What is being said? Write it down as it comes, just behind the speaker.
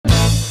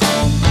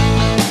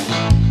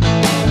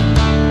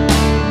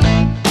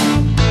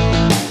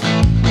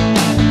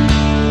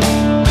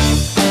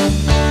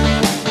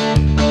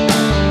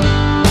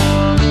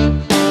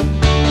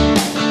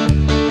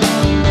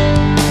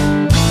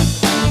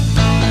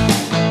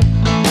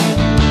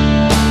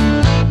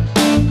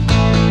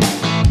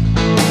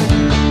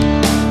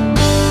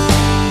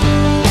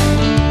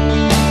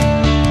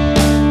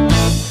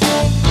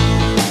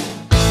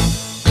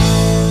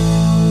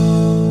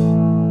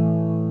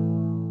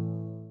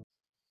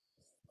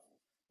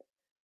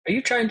Are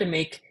you trying to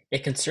make a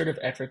concerted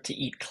effort to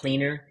eat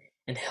cleaner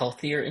and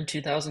healthier in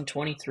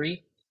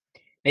 2023?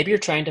 Maybe you're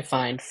trying to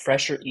find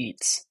fresher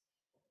eats.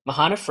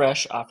 Mahana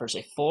Fresh offers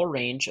a full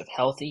range of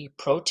healthy,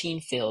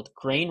 protein-filled,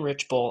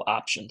 grain-rich bowl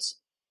options.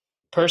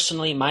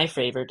 Personally, my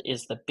favorite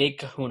is the Big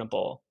Kahuna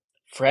Bowl.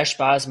 Fresh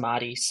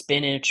basmati,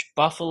 spinach,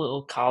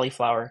 buffalo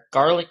cauliflower,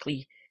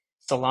 garlicky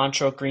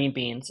cilantro green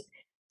beans,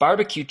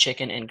 barbecue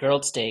chicken, and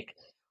grilled steak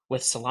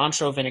with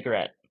cilantro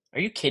vinaigrette.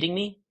 Are you kidding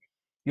me?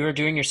 You are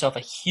doing yourself a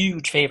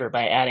huge favor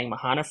by adding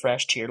Mahana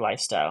Fresh to your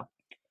lifestyle.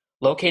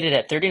 Located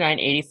at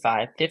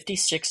 3985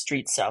 56th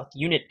Street South,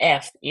 Unit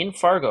F in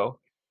Fargo,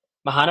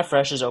 Mahana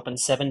Fresh is open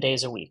 7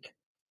 days a week.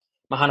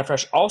 Mahana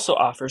Fresh also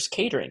offers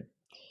catering.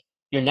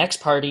 Your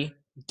next party,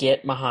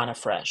 get Mahana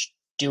Fresh.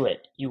 Do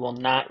it. You will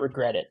not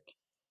regret it.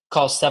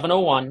 Call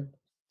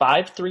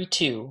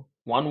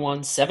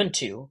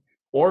 701-532-1172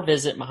 or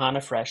visit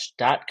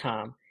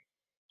mahanafresh.com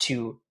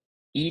to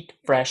eat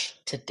fresh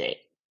today.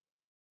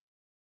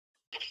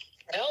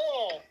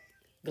 Hello.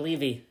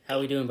 Gleave,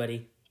 how we doing,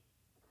 buddy?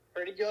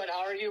 Pretty good.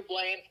 How are you,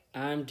 Blaine?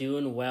 I'm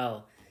doing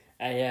well.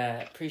 I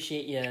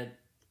appreciate you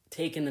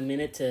taking the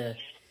minute to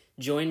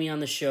join me on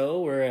the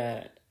show.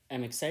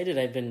 I'm excited.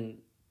 I feel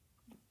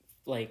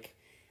like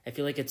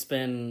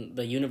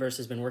the universe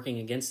has been working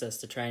against us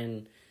to try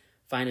and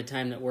find a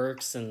time that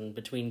works, and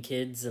between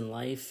kids and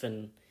life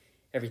and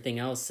everything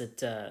else,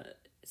 it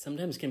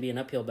sometimes can be an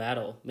uphill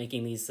battle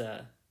making these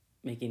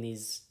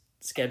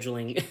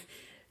scheduling,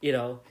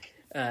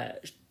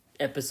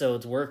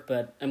 episodes work.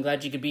 But I'm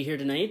glad you could be here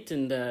tonight,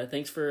 and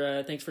thanks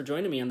for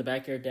joining me on the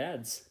Backyard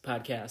Dads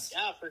podcast.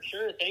 Yeah, for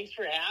sure. Thanks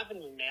for having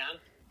me, man.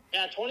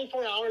 Yeah,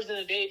 24 hours in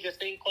a day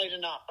just ain't quite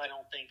enough, I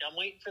don't think. I'm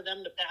waiting for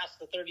them to pass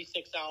the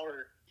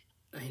 36-hour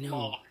I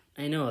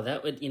know.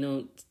 That would,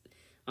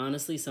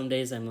 honestly, some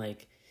days I'm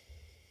like,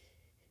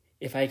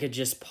 if I could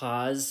just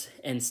pause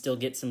and still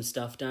get some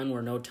stuff done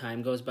where no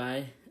time goes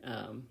by,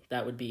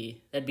 that'd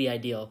be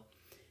ideal.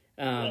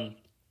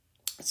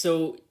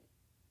 So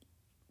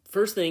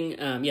first thing,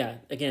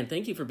 again,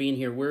 thank you for being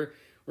here.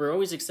 We're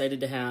always excited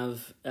to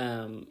have,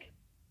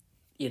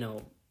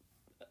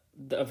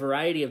 a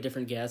variety of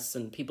different guests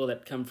and people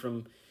that come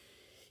from,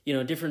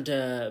 different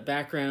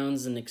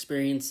backgrounds and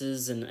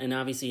experiences, and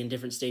obviously in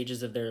different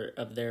stages of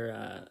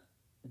their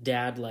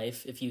dad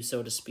life, if you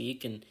so to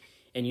speak, and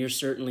you're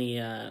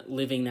certainly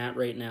living that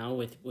right now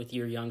with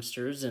your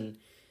youngsters and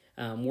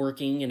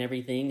working and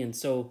everything. And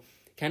so,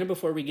 kind of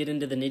before we get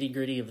into the nitty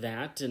gritty of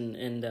that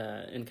and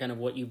kind of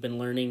what you've been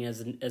learning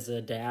as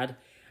a dad,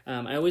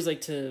 I always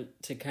like to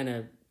kind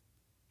of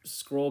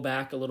scroll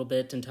back a little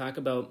bit and talk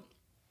about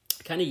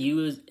kind of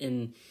you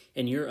in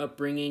your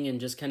upbringing, and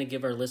just kind of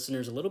give our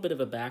listeners a little bit of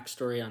a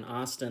backstory on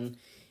Austin.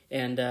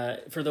 And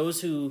for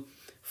those who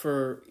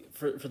are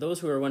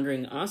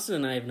wondering, Austin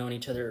and I have known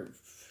each other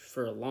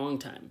for a long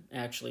time.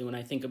 Actually, when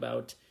I think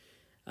about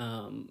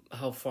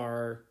how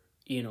far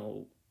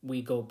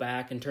we go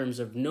back in terms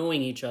of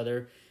knowing each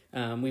other,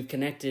 we've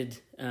connected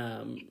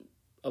a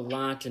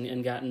lot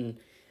and gotten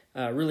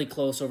really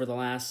close over the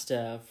last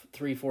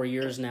 3-4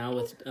 years now,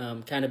 with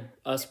kind of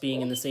us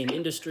being in the same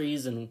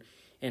industries and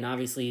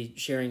obviously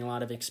sharing a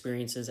lot of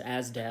experiences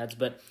as dads.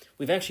 But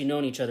we've actually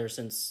known each other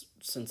since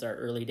our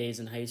early days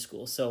in high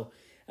school. So,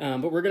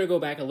 but we're going to go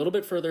back a little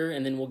bit further,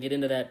 and then we'll get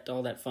into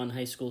all that fun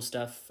high school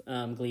stuff,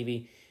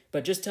 Gleavy.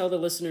 But just tell the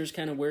listeners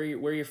kind of where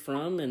you're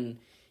from, and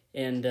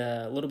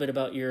a little bit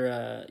about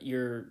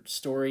your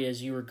story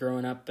as you were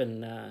growing up,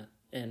 and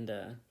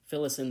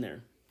fill us in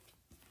there.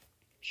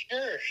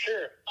 Sure.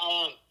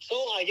 So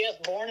I guess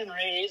born in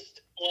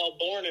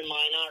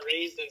Minot,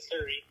 raised in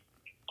Surrey.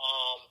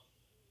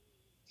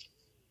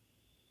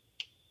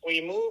 We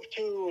moved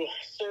to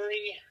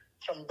Surrey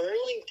from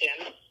Burlington,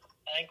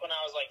 I think when I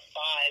was like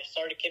 5,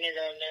 started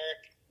kindergarten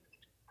there,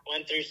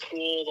 went through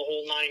school, the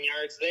whole 9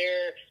 yards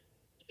there.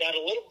 Got a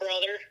little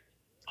brother.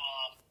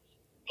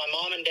 My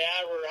mom and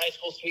dad were high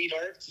school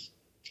sweethearts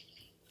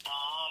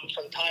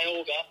from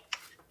Tioga.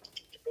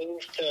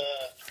 Moved to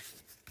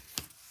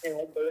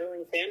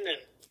Burlington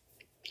and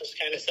just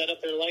kind of set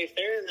up their life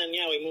there. And then,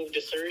 we moved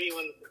to Surrey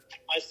when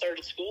I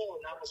started school,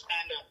 and that was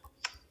kind of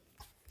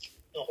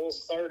the whole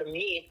start of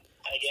me,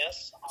 I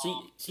guess.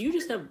 So you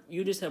just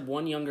have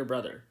one younger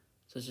brother.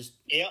 So it's just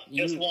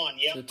just one.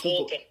 Yep,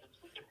 so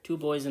two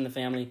boys in the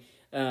family.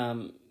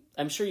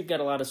 I'm sure you've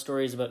got a lot of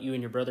stories about you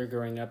and your brother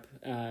growing up.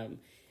 And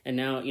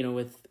now,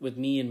 with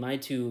me and my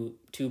two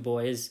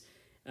boys,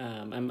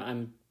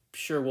 I'm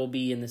sure we'll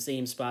be in the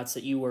same spots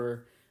that you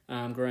were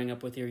growing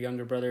up with your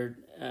younger brother.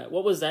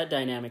 What was that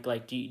dynamic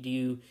like? Did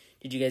you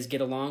guys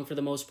get along for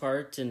the most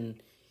part? And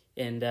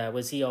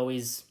was he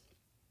always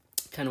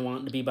kind of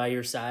wanting to be by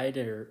your side,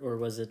 or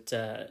was it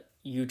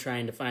you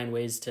trying to find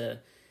ways to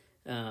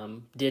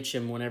ditch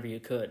him whenever you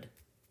could?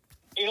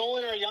 In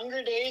our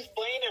younger days,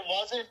 Blaine, it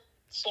wasn't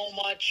so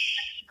much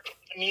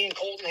me and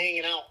Colton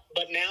hanging out.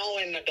 But now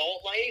in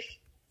adult life,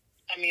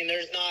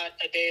 there's not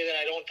a day that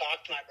I don't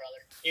talk to my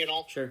brother,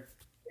 Sure.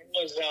 It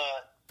was,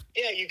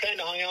 you kind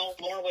of hung out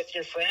more with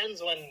your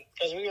friends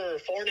because we were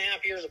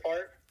 4.5 years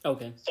apart.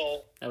 Okay.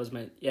 So That was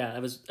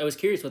I was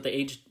curious what the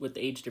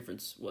age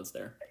difference was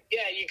there.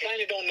 yeah, you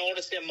kind of don't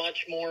notice it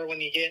much more when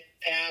you get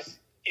past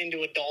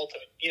into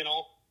adulthood, you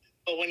know.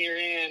 But when you're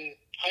in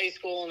high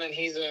school and then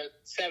he's a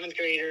 7th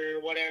grader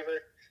or whatever,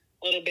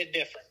 a little bit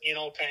different, you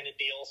know, kind of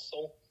deal.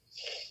 So.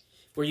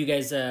 Were you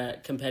guys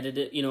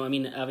competitive? You know, I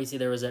mean, obviously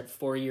there was that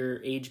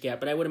 4-year age gap,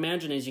 but I would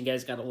imagine as you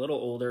guys got a little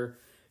older,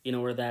 you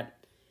know, where that,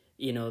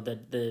 you know,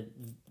 the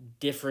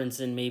difference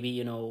in maybe,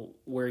 you know,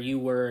 where you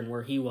were and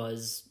where he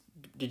was.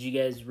 Were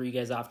you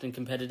guys often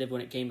competitive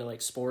when it came to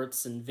like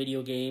sports and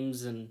video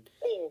games and?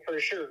 Oh, for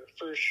sure.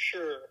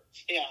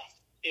 Yeah.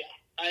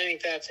 I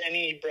think that's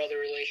any brother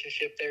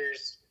relationship.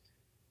 There's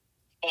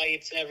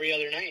fights every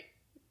other night.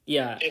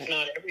 Yeah. If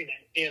not every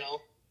night, you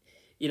know.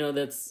 You know,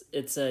 do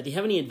you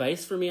have any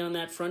advice for me on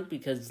that front?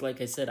 Because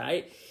like I said,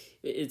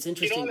 it's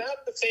interesting. You don't have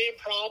the same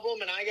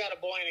problem, and I got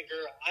a boy and a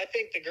girl. I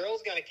think the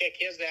girl's going to kick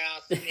his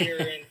ass here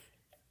in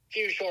a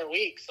few short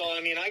weeks. So, I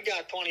mean, I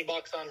got $20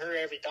 on her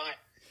every time.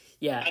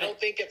 Yeah. I don't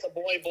think it's a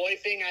boy-boy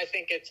thing. I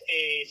think it's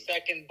a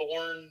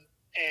second-born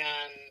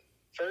and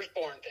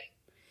first-born thing.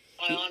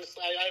 I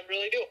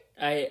really do.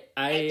 I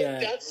think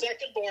that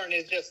second-born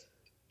is just,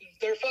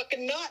 they're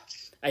fucking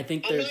nuts. I'm not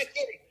kidding.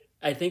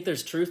 I think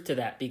there's truth to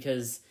that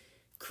because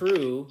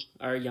Crew,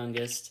 our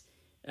youngest,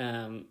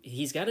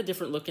 he's got a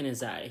different look in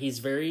his eye. He's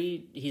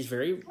very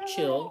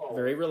chill,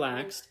 very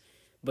relaxed,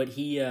 but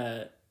he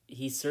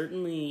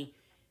certainly,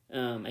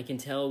 I can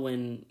tell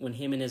when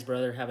him and his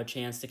brother have a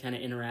chance to kind of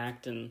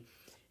interact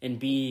and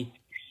be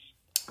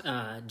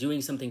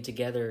doing something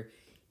together,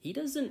 he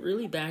doesn't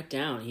really back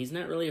down. He's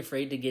not really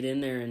afraid to get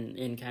in there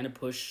and kind of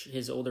push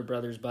his older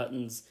brother's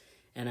buttons.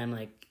 And I'm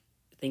like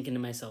thinking to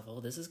myself, oh,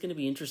 this is going to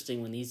be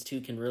interesting when these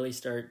two can really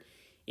start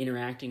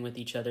interacting with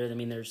each other. I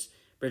mean,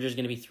 Bridger's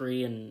going to be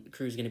 3 and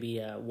Crew's going to be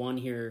 1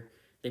 here.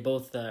 They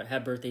both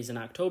have birthdays in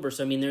October.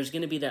 So, I mean, there's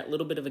going to be that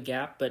little bit of a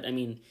gap, but I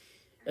mean,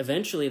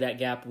 eventually that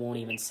gap won't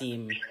even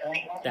seem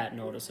that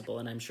noticeable.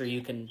 And I'm sure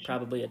you can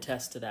probably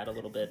attest to that a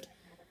little bit.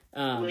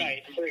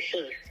 Right, for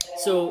sure.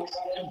 So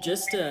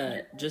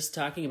just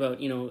talking about,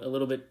 you know, a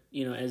little bit,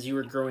 you know, as you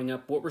were growing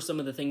up, what were some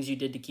of the things you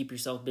did to keep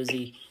yourself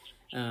busy,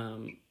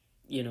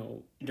 you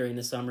know, during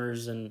the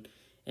summers and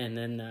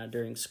then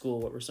during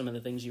school? What were some of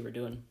the things you were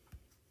doing?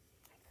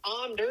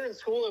 During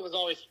school, it was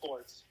always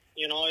sports.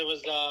 You know, it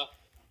was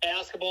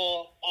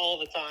basketball all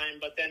the time,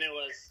 but then it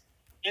was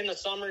in the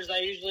summers I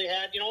usually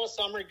had, you know, a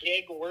summer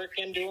gig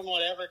working, doing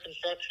whatever,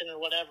 construction or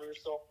whatever.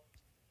 So,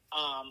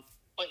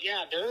 but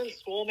yeah, during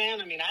school, man,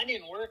 I mean, I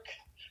didn't work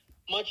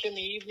much in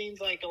the evenings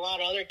like a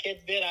lot of other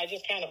kids did. I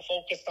just kind of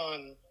focused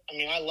on, I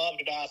mean, I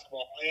loved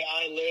basketball.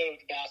 I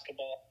lived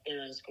basketball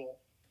during school.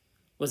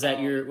 Was that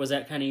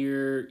kind of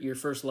your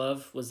first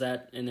love? Was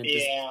that, and it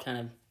just kind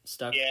of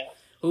stuck? Yeah.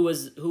 Who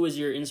was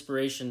your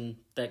inspiration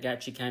that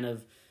got you kind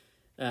of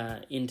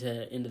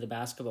into the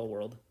basketball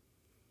world?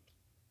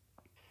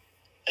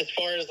 As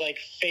far as like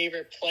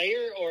favorite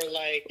player or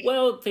like...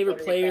 Well,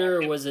 favorite player,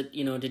 or was it,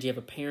 you know, did you have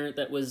a parent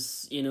that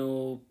was, you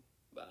know...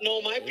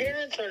 No, my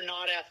parents are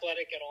not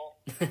athletic at all.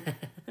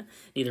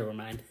 Neither were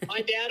mine.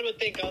 My dad would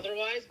think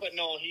otherwise, but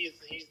no, he's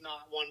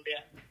not one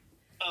bit.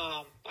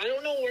 I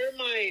don't know where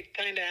my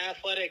kind of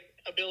athletic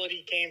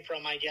ability came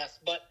from, I guess,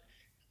 but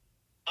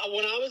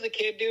when I was a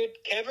kid, dude,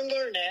 Kevin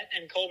Garnett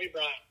and Kobe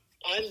Bryant,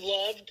 I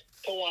loved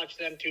to watch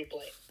them two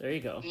play. There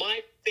you go.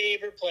 My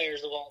favorite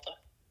players of all time.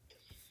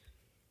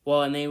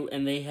 Well,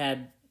 and they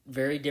had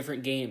very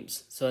different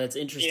games, so it's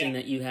interesting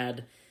that you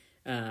had.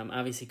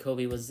 Obviously,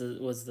 Kobe was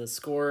the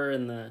scorer,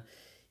 and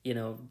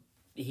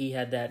he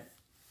had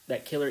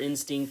that killer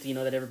instinct, you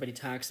know, that everybody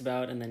talks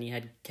about, and then you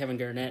had Kevin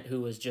Garnett, who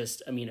was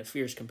just, I mean, a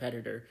fierce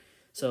competitor.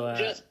 So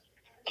just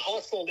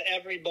hustled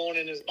every bone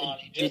in his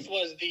body. Just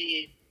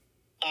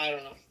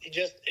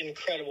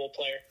incredible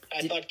player.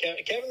 I thought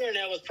Kevin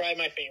Garnett was probably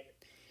my favorite.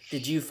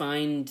 Did you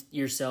find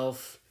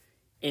yourself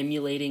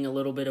emulating a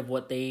little bit of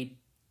what they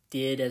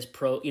did as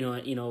pro?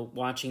 You know,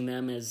 watching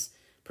them as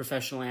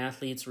professional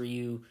athletes. Were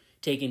you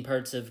taking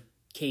parts of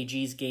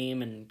KG's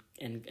game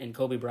and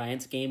Kobe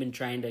Bryant's game and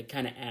trying to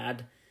kind of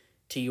add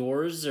to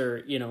yours,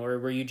 or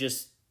were you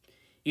just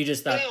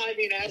thought? Well, I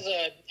mean, as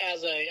a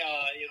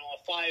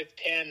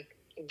 5'10"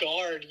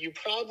 guard, you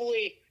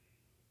probably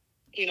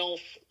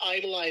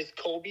idolize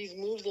Kobe's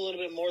moves a little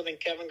bit more than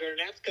Kevin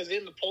Garnett's, because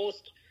in the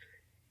post,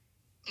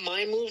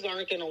 my moves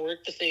aren't going to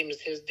work the same as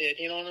his did.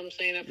 You know what I'm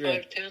saying? At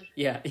 5'10".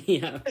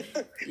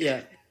 Yeah.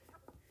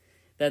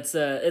 That's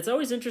it's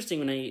always interesting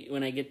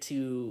when I get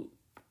to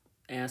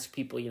ask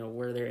people,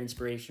 where their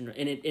inspiration,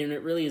 and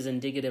it really is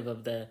indicative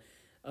of the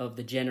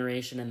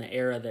generation and the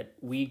era that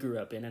we grew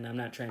up in. And I'm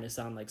not trying to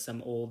sound like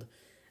some old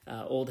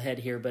head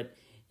here, but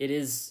it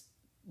is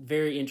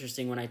very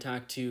interesting when I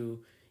talk to,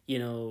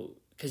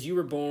 because you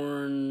were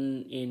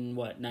born in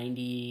what,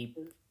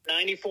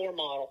 94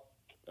 model.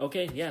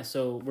 Okay, yeah,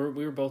 so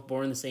we were both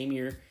born the same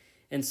year.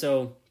 And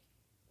so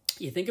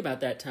you think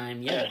about that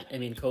time, I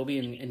mean, Kobe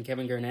and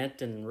Kevin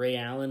Garnett and Ray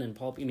Allen and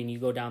Paul, I mean, you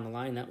go down the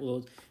line, that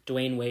was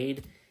Dwayne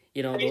Wade,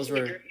 those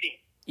were,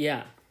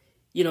 yeah.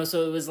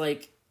 So it was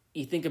like,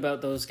 you think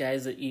about those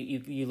guys that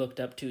you looked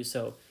up to.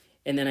 So,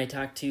 and then I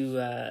talk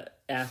to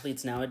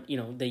athletes now,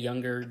 the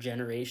younger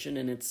generation,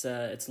 and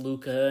it's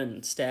Luka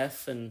and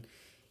Steph and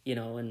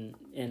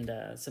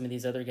some of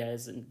these other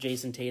guys and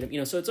Jason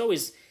Tatum. So it's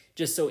always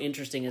just so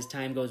interesting as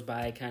time goes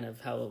by, kind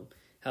of how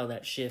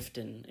that shift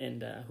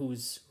and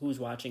who's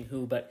watching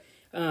who. But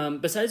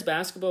besides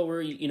basketball,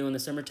 were you in the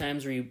summer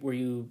times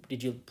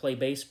did you play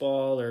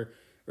baseball or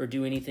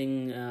do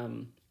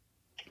anything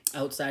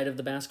outside of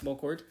the basketball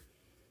court?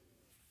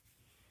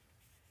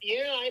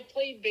 Yeah, I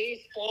played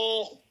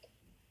baseball.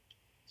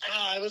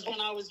 It was when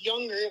I was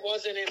younger. It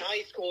wasn't in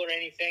high school or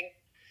anything.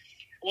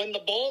 When the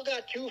ball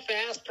got too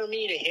fast for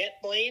me to hit,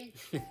 Blaine,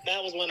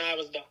 that was when I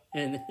was done.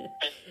 And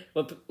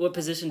what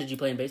position did you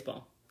play in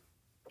baseball?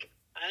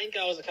 I think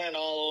I was kind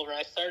of all over.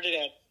 I started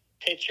at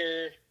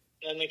pitcher,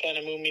 then they kind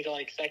of moved me to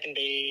like second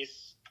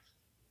base,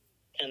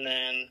 and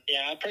then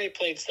I probably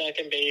played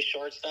second base,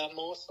 shortstop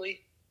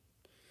mostly.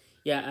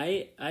 Yeah,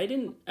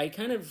 I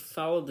kind of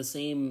followed the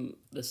same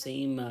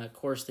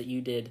course that you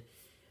did.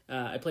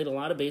 I played a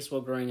lot of baseball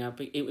growing up.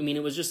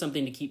 It was just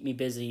something to keep me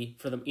busy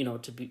for the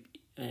to be,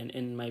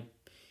 and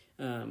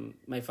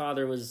my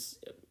father was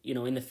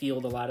in the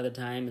field a lot of the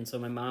time, and so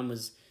my mom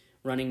was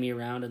running me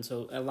around, and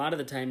so a lot of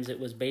the times it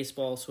was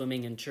baseball,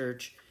 swimming, and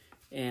church,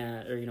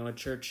 or a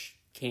church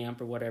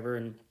camp or whatever,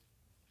 and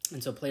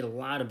so played a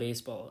lot of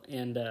baseball.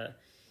 And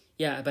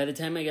by the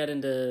time I got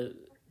into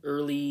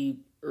early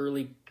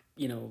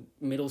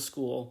middle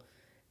school,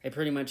 I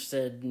pretty much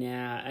said,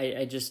 nah,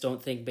 I just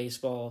don't think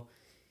baseball.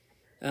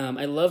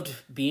 I loved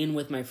being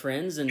with my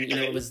friends, and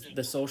it was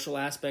the social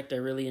aspect I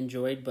really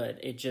enjoyed, but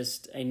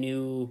I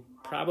knew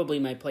probably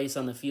my place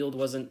on the field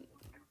wasn't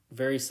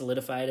very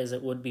solidified as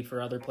it would be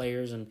for other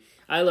players, and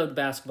I loved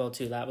basketball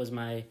too. That was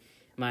my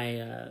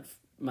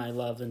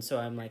love, and so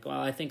I'm like,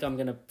 well, I think I'm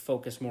gonna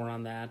focus more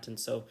on that, and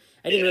so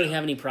I didn't really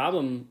have any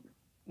problem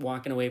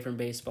walking away from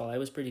baseball. I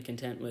was pretty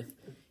content with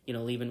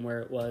leaving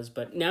where it was.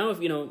 But now,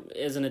 if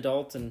as an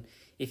adult, and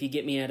if you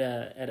get me at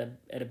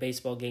a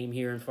baseball game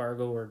here in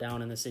Fargo or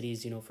down in the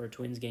cities, for a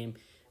Twins game,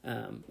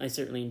 I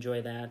certainly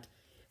enjoy that.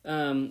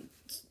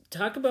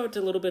 Talk about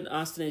a little bit,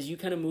 Austin, as you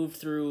kind of moved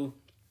through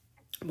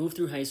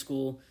high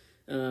school.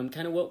 Kind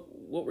of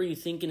what were you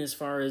thinking as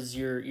far as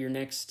your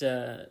next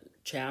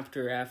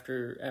chapter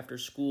after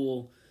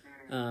school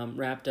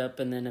wrapped up,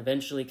 and then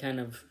eventually kind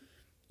of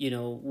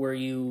were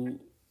you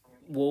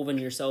woven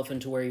yourself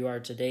into where you are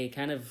today?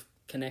 Kind of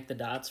connect the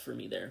dots for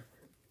me there.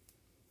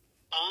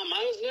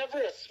 I was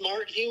never a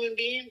smart human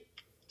being,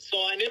 so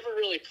I never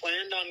really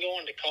planned on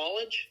going to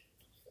college.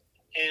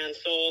 And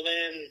so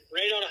then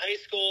right out of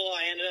high school,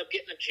 I ended up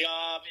getting a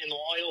job in the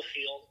oil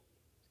field.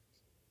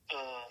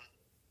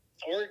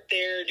 I worked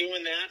there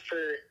doing that for,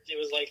 it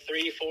was like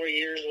 3-4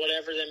 years,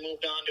 whatever, then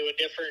moved on to a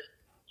different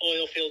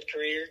oil field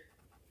career.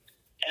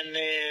 And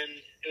then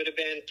it would have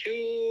been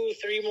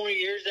 2-3 more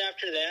years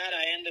after that,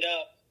 I ended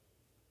up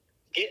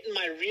getting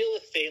my real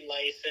estate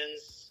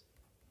license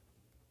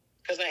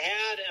because I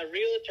had a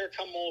realtor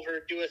come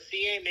over, do a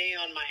CMA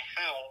on my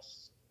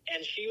house, and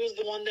she was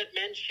the one that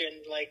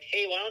mentioned, like,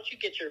 hey, why don't you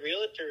get your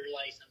realtor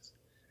license?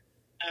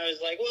 I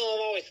was like, well,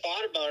 I've always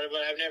thought about it,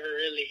 but I've never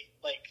really,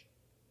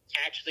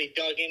 actually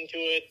dug into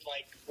it,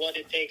 what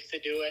it takes to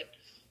do it.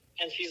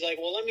 And she's like,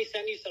 well, let me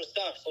send you some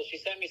stuff. So she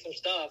sent me some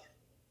stuff.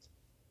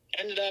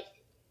 Ended up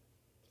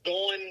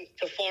going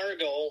to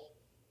Fargo.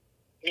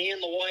 Me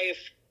and the wife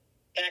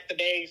packed the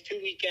bags 2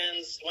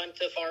 weekends, went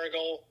to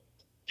Fargo,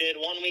 did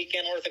 1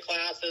 weekend worth of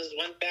classes,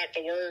 went back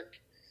to work,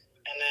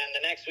 and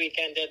then the next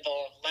weekend did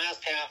the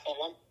last half of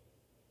them.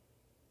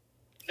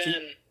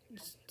 Then,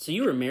 so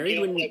you were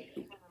married when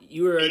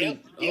you were already...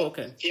 Yep, oh,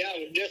 okay.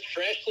 Yeah, just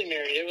freshly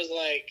married. It was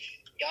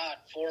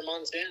 4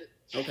 months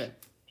in. Okay.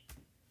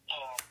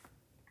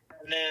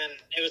 And then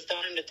it was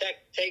time to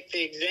take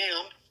the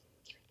exam.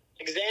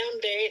 Exam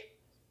day,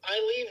 I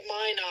leave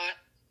Minot.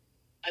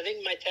 I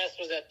think my test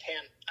was at 10.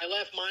 I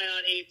left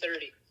Minot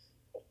 8:30.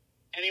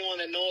 Anyone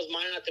that knows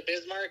Minot to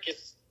Bismarck,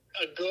 it's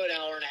a good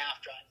hour and a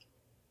half drive.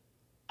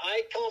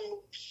 I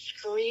come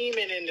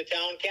screaming into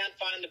town, can't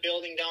find the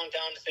building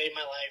downtown to save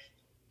my life.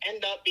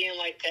 End up being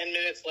 10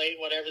 minutes late,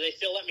 whatever. They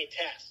still let me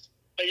test.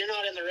 But you're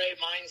not in the right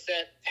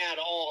mindset at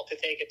all to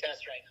take a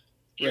test right now.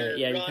 Right,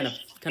 yeah, you're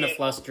kind of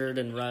flustered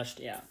and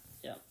rushed, yeah.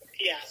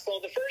 Yeah, so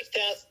the first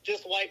test,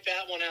 just wiped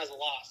that one as a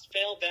loss.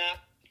 Failed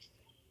that.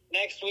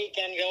 Next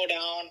weekend, go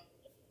down,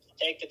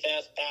 take the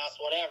test, pass,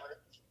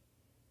 whatever.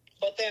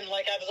 But then,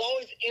 I was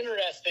always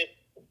interested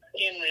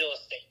in real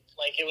estate.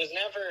 It was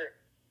never,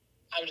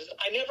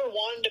 I never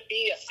wanted to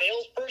be a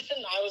salesperson.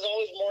 I was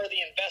always more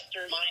the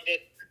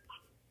investor-minded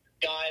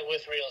guy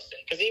with real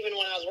estate. Because even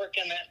when I was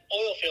working in the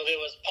oil field, it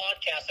was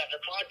podcast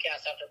after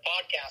podcast after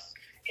podcast,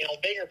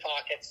 bigger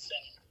pockets.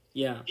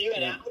 And you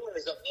had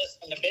hours of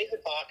listening to bigger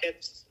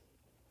pockets,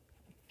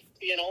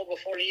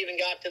 before you even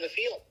got to the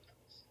field.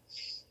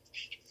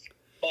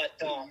 But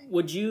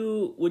would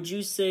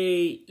you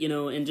say,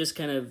 and just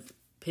kind of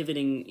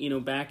pivoting,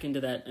 back into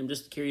that, I'm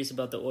just curious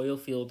about the oil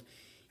field,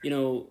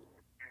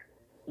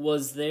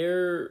 was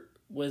there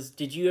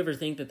did you ever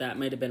think that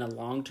might have been a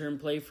long-term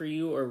play for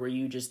you, or were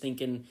you just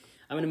thinking,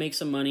 I'm going to make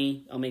some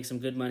money, I'll make some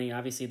good money?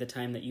 Obviously, the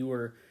time that you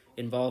were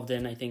involved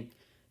in, I think,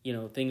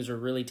 things were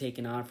really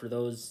taking off for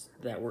those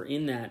that were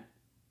in that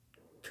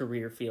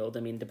career field. I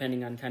mean,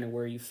 depending on kind of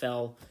where you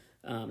fell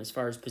as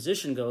far as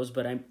position goes,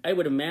 but I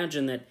would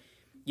imagine that,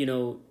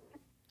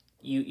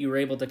 you were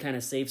able to kind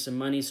of save some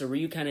money. So were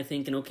you kind of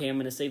thinking, okay, I'm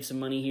going to save some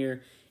money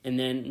here and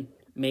then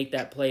make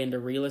that play into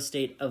real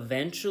estate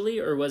eventually,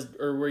 or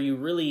were you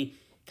really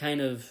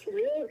kind of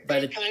real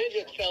estate kind of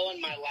just fell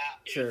in my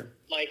lap? Sure.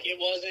 Like there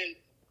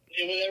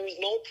was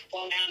no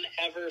plan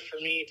ever for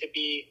me to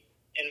be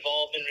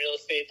involved in real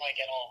estate like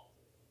at all.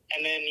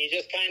 And then you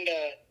just kind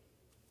of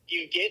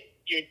you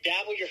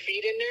dabble your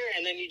feet in there,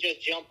 and then you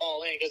just jump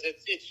all in because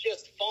it's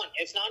just fun.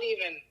 It's not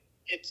even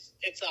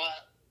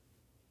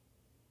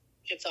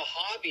it's a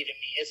hobby to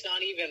me. It's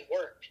not even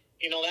work.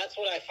 That's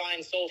what I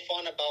find so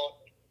fun about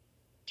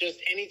just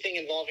anything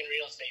involving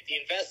real estate, the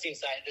investing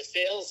side, the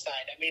sales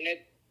side. I mean,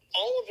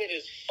 all of it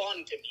is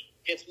fun to me.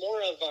 It's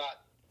more of a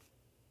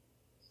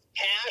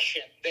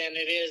passion than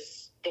it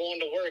is going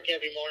to work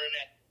every morning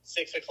at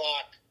 6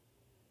 o'clock,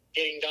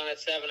 getting done at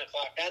 7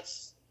 o'clock.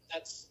 That's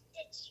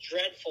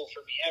dreadful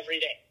for me every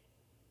day.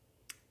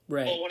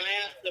 Right. But when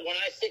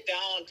I sit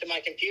down to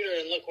my computer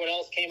and look what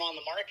else came on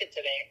the market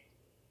today,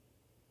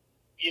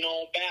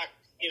 back,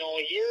 a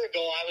year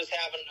ago, I was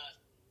having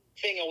a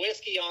thing of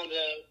whiskey on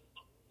the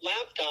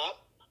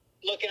laptop,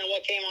 looking at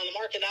what came on the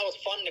market. That was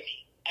fun to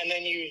me. And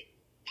then you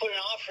put an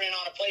offer in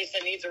on a place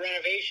that needs a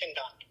renovation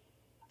done.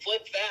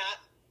 Flip that.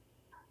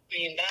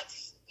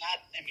 That's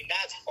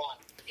fun,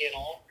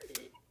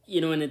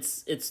 And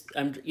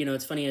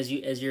it's funny as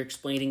you're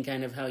explaining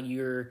kind of how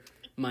your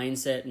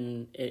mindset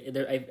and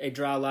I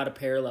draw a lot of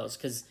parallels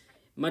because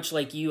much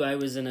like you, I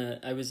was in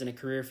a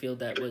career field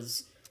that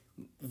was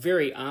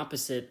very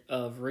opposite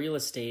of real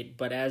estate,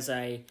 but as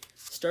I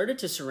started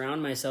to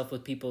surround myself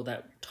with people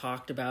that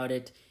talked about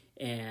it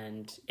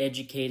and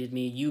educated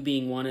me, you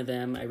being one of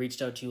them, I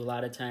reached out to you a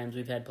lot of times.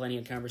 We've had plenty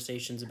of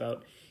conversations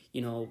about,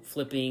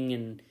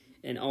 flipping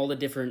and all the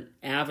different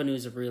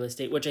avenues of real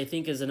estate, which I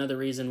think is another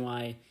reason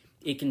why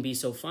it can be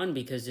so fun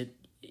because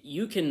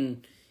you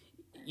can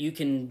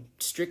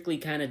strictly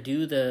kind of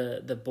do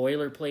the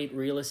boilerplate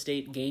real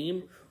estate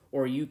game,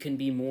 or you can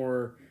be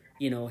more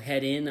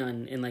head in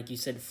on, and like you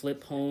said,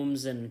 flip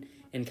homes and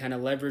kind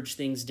of leverage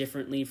things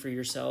differently for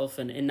yourself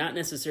and not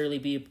necessarily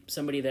be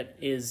somebody that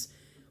is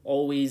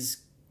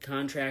always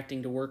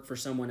contracting to work for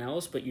someone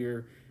else, but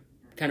you're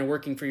kind of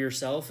working for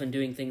yourself and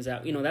doing things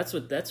out. That's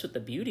what the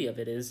beauty of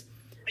it is.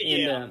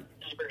 And,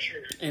 for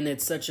sure. And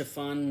it's such a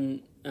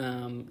fun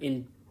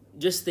thing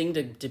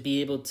to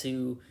be able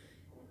to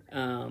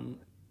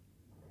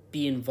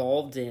be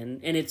involved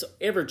in, and it's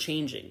ever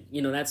changing.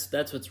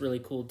 That's what's really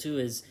cool too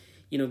is,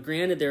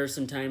 granted, there are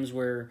some times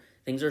where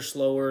things are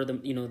slower.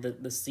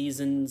 The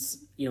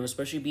seasons,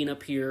 especially being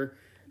up here,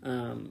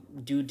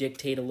 do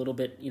dictate a little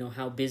bit,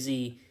 how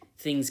busy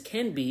things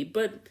can be.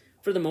 But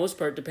for the most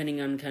part,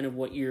 depending on kind of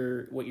what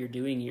you're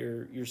doing,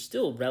 you're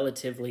still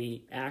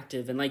relatively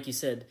active. And like you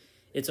said,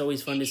 it's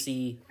always fun to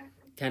see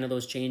kind of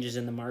those changes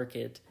in the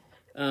market.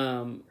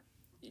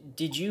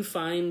 Did you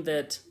find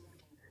that?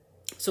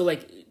 So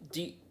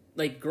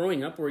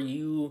growing up,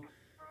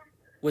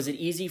 was it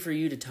easy for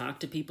you to talk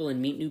to people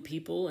and meet new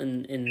people?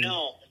 And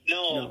No.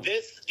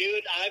 This,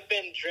 dude, I've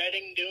been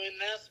dreading doing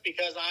this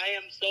because I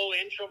am so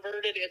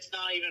introverted, it's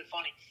not even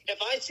funny. If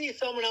I see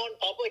someone out in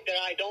public that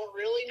I don't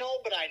really know,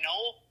 but I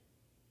know,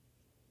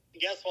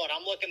 guess what?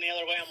 I'm looking the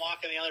other way. I'm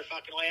walking the other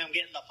fucking way. I'm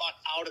getting the fuck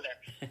out of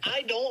there.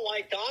 I don't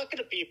like talking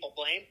to people,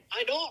 Blaine.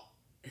 I don't.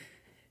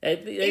 I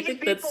Even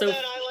think that's people so...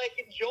 that I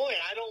enjoy,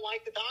 I don't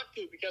like to talk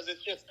to because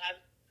it's just,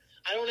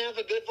 I don't have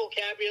a good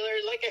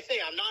vocabulary. Like I say,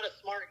 I'm not a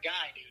smart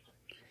guy, dude.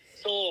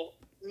 So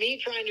me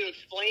trying to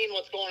explain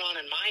what's going on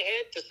in my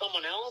head to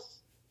someone else,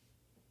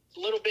 it's a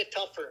little bit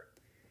tougher.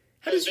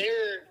 Because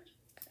their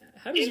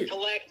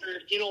intellect or,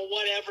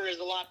 whatever is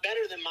a lot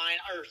better than mine,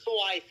 or so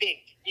I think.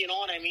 You know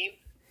what I mean?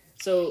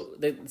 So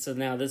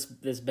now this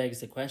begs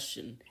the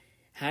question: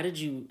 How did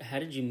you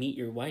meet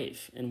your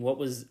wife, and what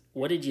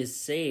did you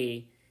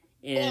say?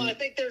 Well, I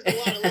think there's a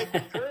lot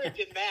of courage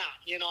in that.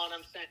 You know what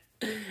I'm saying?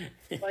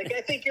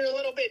 I think you're a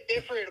little bit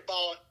different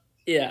about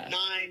 9,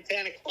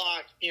 10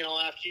 o'clock.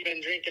 After you've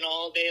been drinking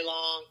all day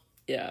long.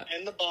 Yeah.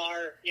 In the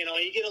bar, you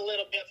get a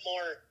little bit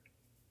more.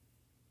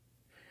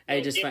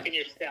 I just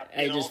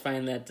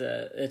find that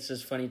it's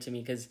just funny to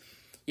me because,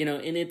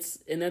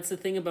 and that's the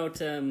thing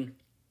about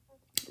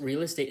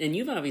real estate. And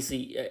you've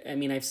obviously,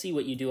 I see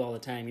what you do all the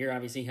time. You're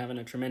obviously having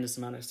a tremendous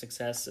amount of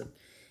success,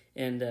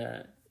 and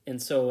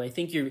so I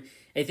think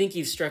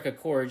you've struck a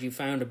chord. You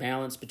found a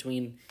balance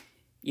between,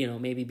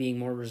 maybe being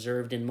more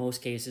reserved in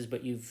most cases,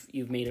 but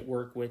you've made it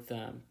work with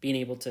being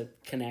able to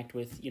connect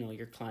with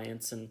your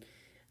clients and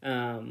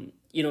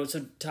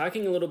so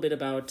talking a little bit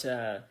about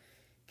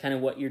kind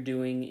of what you're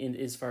doing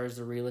as far as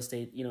the real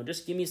estate,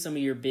 just give me some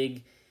of your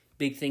big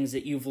things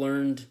that you've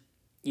learned,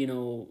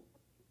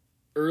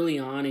 early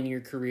on in your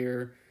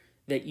career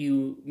that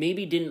you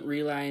maybe didn't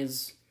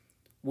realize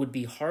would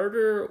be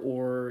harder,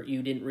 or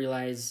you didn't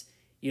realize,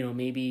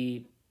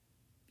 maybe,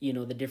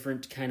 the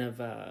different kind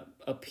of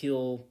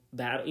uphill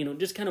battle,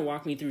 just kind of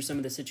walk me through some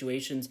of the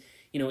situations,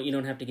 you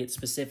don't have to get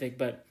specific,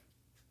 but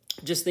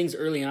just things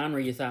early on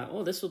where you thought,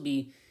 oh, this will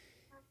be,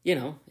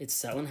 it's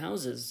selling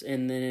houses.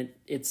 And then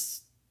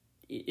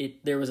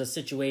there was a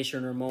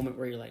situation or a moment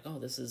where you're like, oh,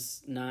 this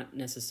is not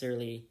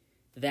necessarily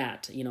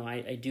that,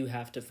 I do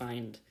have to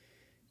find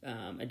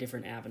a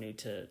different avenue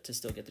to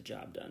still get the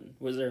job done.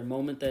 Was there a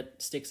moment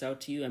that sticks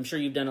out to you? I'm sure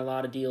you've done a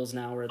lot of deals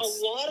now where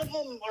it's... A lot of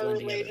them are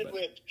related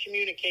with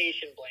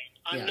communication, Blaine.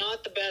 I'm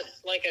not the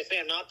best, like I say,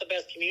 I'm not the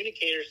best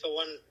communicator, so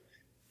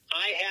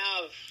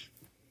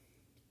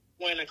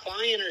when a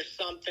client or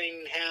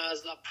something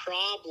has a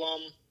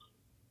problem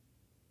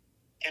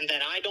and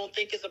that I don't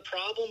think is a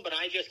problem, but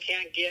I just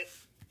can't get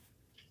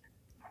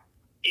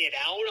it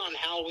out on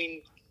how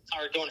we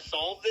are going to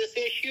solve this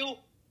issue,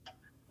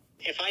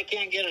 if I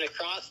can't get it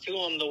across to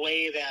them the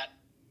way that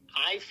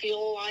I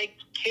feel I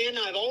can,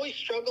 I've always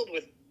struggled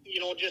with,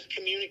 just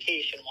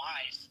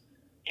communication-wise,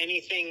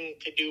 anything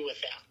to do with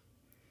that.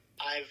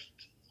 I've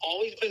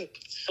always been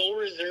so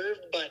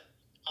reserved, but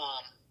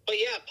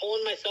yeah,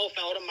 pulling myself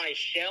out of my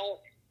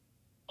shell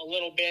a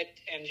little bit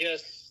and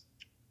just,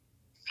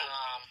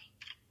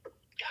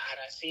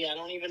 I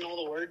don't even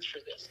know the words for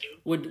this,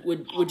 dude.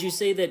 Would you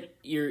say that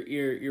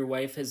your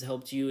wife has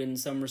helped you in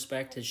some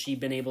respect? Has she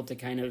been able to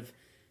kind of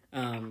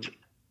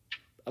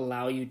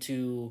allow you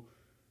to,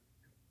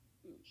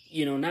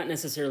 not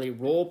necessarily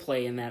role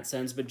play in that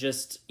sense, but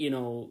just,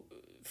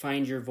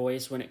 find your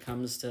voice when it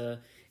comes to,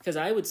 because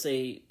I would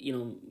say,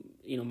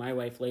 my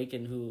wife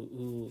Lakin,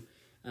 who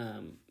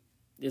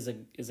is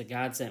a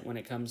godsend when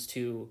it comes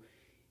to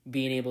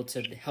being able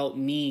to help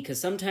me, because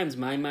sometimes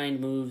my mind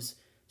moves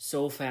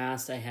so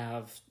fast. I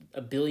have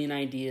a billion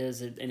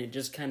ideas, and it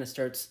just kind of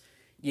starts,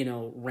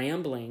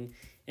 rambling.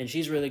 And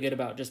she's really good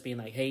about just being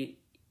like, hey,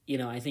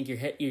 I think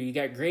you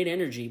got great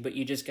energy, but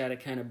you just got to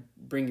kind of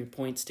bring your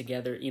points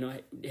together.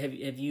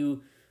 Have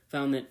you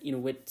found that,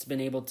 Whit's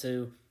been able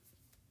to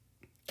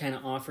kind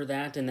of offer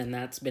that, and then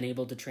that's been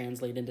able to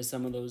translate into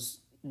some of those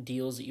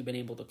deals that you've been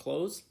able to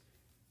close?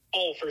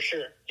 Oh, for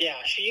sure. Yeah,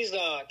 she's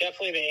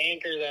definitely the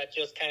anchor that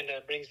just kind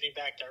of brings me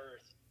back to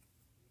earth.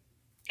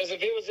 Because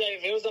if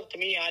it was up to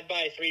me, I'd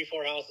buy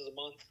 3-4 houses a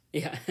month.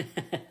 Yeah.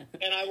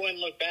 And I wouldn't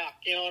look back.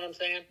 You know what I'm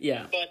saying?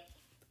 Yeah. But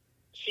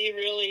she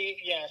really,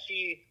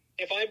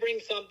 if I bring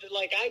something,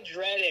 like I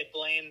dreaded,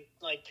 Blaine,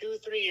 like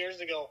 2-3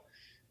 years ago,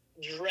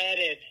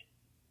 dreaded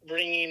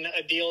bringing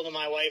a deal to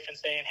my wife and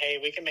saying, hey,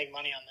 we can make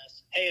money on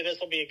this. Hey, this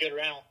will be a good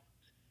round.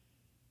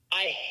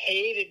 I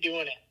hated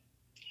doing it.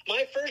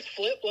 My first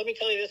flip, let me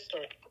tell you this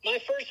story. My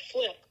first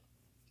flip,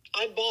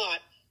 I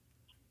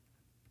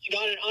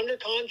got it under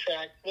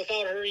contract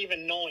without her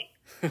even knowing.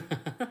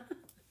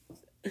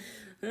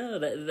 Oh,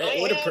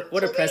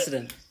 what a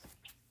precedent.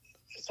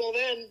 So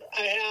then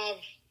I have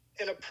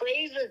an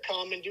appraiser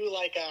come and do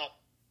like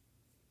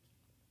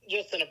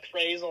just an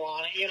appraisal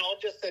on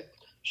it, just to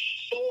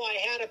show I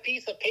had a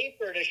piece of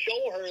paper to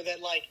show her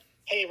that, like,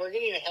 hey, we're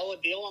getting a hella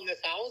deal on this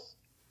house.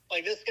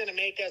 Like, this is going to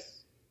make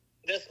us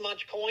this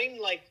much coin.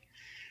 Like,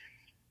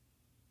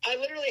 I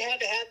literally had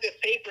to have this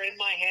paper in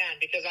my hand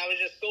because I was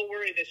just so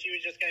worried that she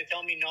was just going to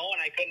tell me no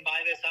and I couldn't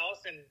buy this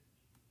house and,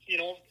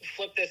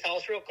 flip this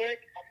house real quick.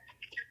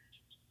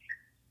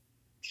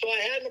 So I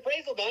had an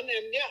appraisal done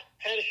and,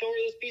 had to show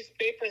her this piece of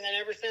paper. And then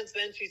ever since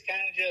then, she's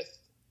kind of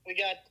we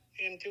got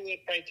into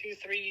it probably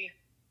 2-3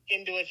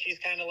 into it. She's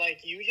kind of like,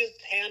 you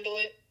just handle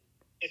it.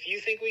 If you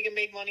think we can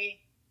make money,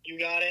 you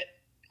got it.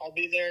 I'll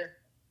be there.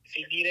 If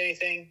you need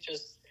anything,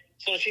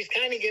 so she's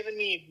kind of giving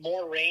me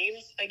more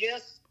reins, I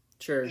guess.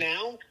 Sure.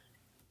 Now,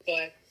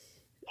 but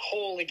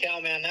holy cow,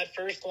 man, that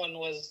first one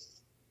was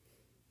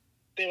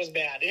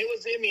bad.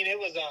 It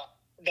was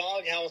a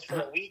doghouse for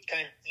a week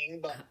kind of thing.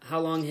 But how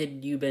long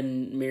had you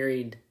been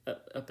married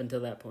up until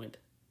that point?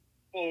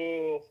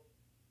 Oh,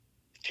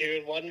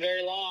 dude, wasn't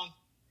very long.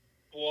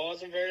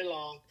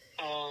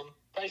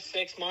 Probably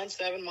 6 months,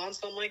 7 months,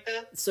 something like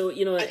that. So,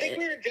 I think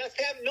we were just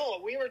having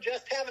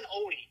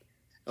Odie.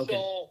 Okay.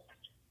 So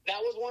that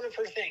was one of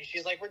her things.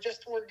 She's like, we're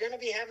going to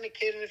be having a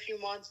kid in a few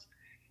months.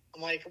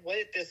 I'm like, what?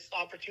 This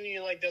opportunity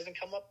doesn't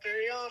come up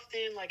very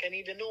often. Like, I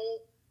need to know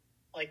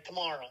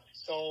tomorrow.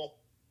 So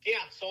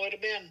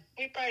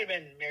we've probably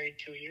been married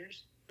 2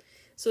 years.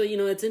 So,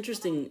 it's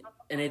interesting.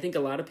 And I think a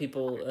lot of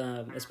people,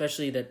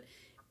 especially that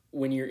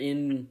when you're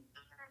in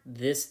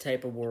this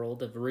type of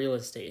world of real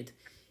estate,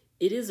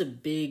 it is a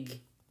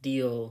big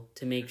deal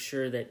to make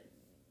sure that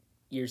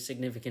your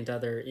significant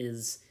other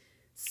is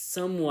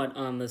somewhat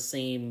on the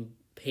same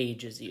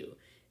page as you.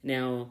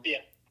 Now,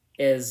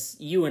 as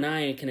you and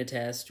I can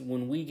attest,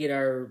 when we get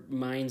our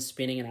minds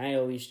spinning, and I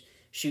always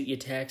shoot you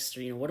text,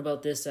 or, what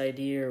about this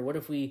idea, or what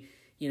if we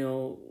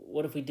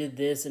did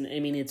this? And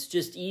it's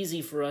just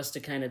easy for us to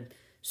kind of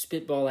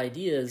spitball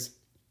ideas.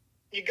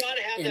 You got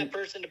to have that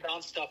person to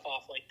bounce stuff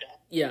off like that.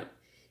 Yeah.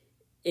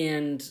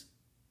 And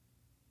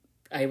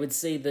I would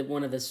say that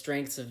one of the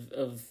strengths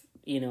of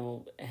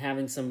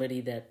having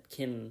somebody that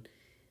can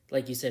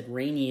like you said,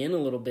 rein you in a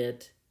little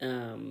bit,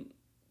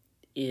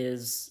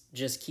 is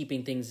just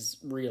keeping things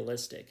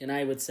realistic. And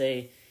I would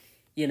say,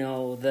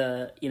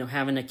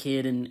 having a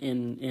kid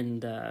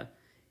and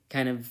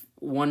kind of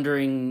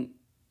wondering,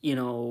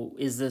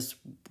 is this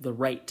the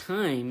right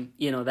time?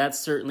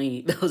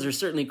 Those are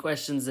certainly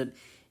questions that,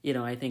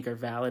 I think are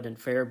valid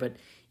and fair. But,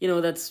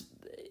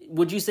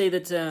 would you say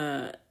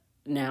that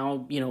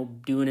now,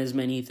 doing as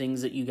many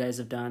things that you guys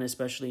have done,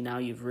 especially now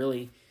you've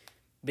really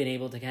been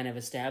able to kind of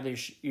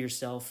establish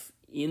yourself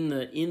in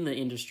the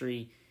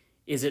industry,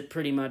 is it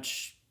pretty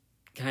much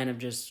kind of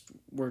just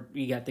where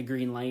you got the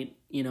green light,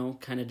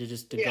 kind of to go?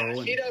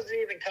 Yeah, she doesn't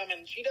even come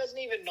in. She doesn't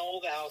even know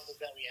the houses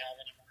that we have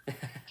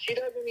anymore. She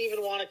doesn't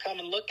even want to come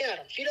and look at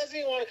them. She doesn't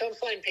even want to come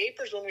sign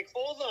papers when we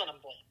close on them.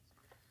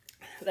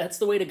 That's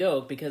the way to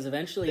go, because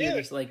eventually you're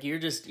just like, you're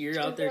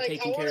out there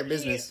taking care of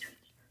business.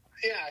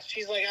 Yeah,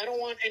 she's like, I don't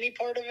want any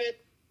part of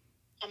it.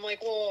 I'm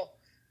like, well,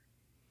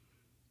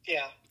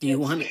 yeah. Do you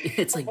want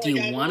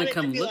to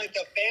come look? Like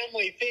a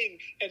family thing,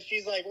 and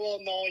she's like, well,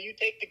 no, you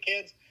take the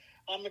kids.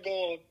 I'm gonna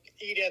go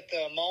eat at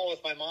the mall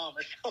with my mom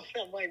or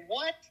something. I'm like,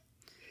 what?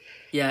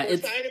 Yeah,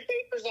 it's signing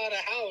papers on a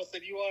house,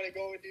 and you want to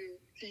go and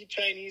eat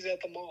Chinese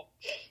at the mall.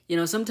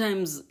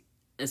 Sometimes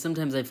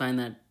I find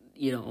that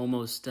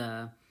almost.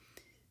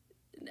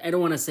 I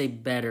don't want to say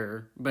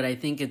better, but I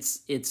think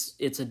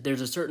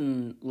there's a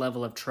certain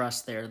level of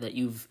trust there that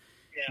you've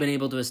been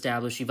able to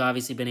establish. You've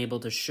obviously been able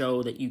to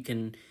show that you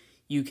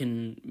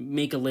can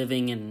make a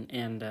living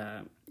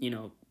and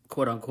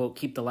quote unquote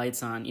keep the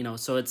lights on.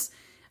 So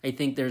I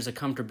think there's a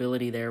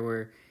comfortability there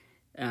where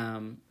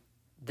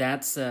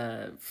that's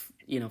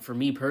for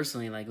me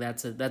personally, like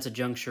that's a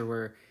juncture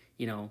where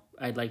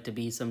I'd like to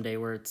be someday,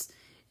 where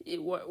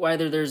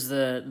whether there's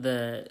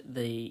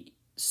the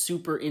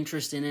super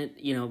interest in it,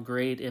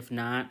 great. If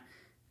not,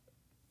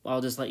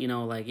 I'll just let you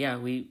know, like, yeah,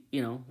 we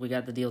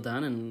got the deal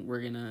done and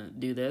we're going to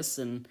do this,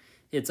 and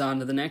it's on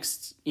to the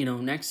next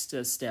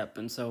step.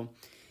 And so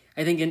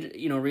I think,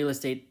 real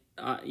estate,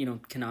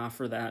 can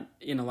offer that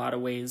in a lot of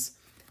ways.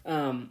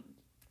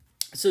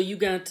 So you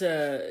got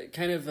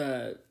kind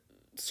of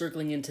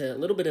circling into a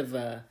little bit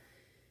of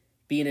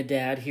being a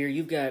dad here.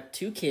 You've got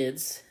 2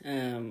 kids.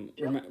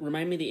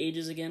 Remind me the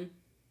ages again.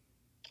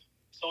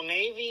 So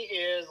Navy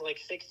is like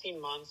 16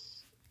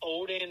 months.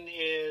 Odin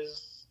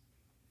is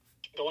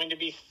going to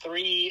be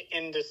 3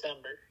 in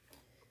December.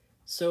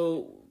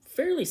 So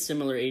fairly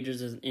similar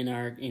ages in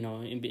our,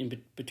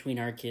 in between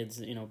our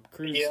kids.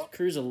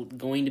 Crew's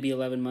going to be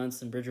 11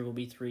 months, and Bridger will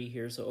be 3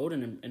 here. So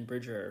Odin and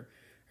Bridger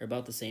are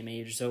about the same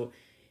age. So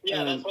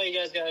yeah, that's why you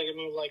guys gotta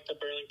move like the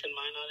Burlington,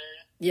 Minot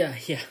area.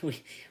 Yeah.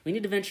 We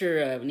need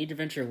to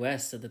venture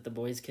west so that the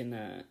boys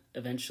can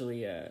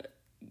eventually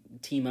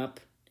team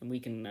up, and we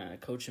can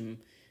coach them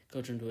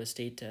to a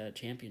state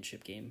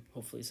championship game,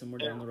 hopefully somewhere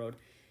down the road.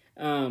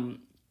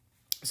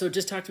 So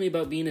just talk to me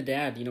about being a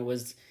dad.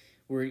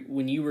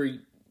 When you were,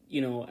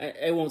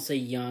 I won't say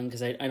young,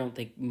 because I don't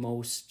think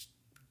most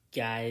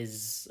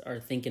guys are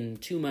thinking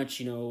too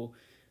much,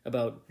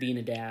 about being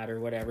a dad or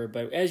whatever.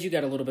 But as you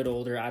got a little bit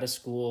older, out of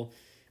school,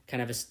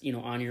 kind of,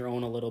 on your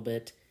own a little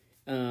bit,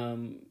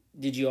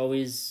 did you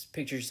always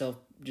picture yourself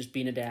just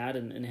being a dad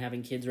and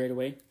having kids right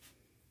away?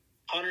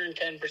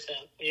 110%.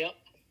 Yep.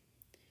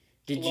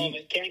 Love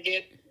it.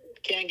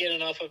 Can't get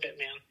enough of it,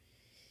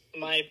 man.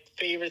 My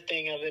favorite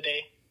thing of the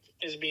day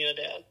is being a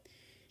dad.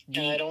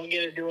 And I don't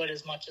get to do it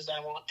as much as I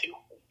want to.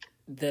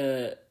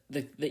 The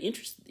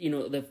interest,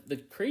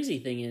 the crazy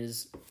thing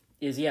is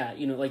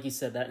like you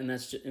said that, and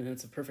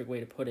that's a perfect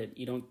way to put it.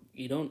 You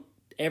don't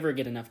ever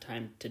get enough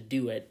time to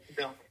do it.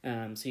 No.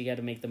 So you got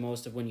to make the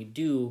most of when you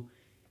do.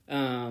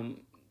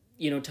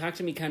 Talk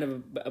to me kind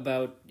of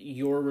about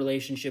your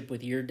relationship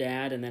with your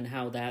dad, and then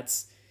how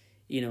that's,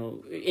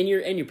 and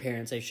your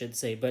parents, I should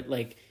say, but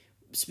like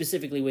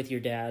specifically with your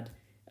dad,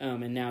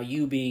 and now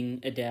you being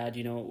a dad,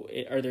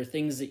 are there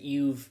things that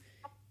you've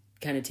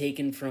kind of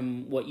taken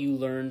from what you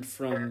learned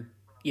from,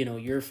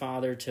 your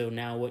father to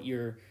now what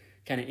you're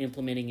kind of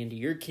implementing into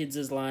your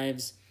kids'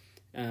 lives?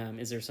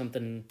 Is there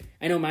something?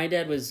 I know my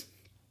dad was,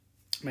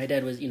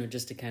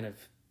 just to kind of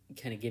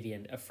give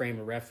you a frame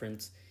of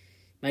reference,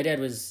 my dad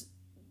was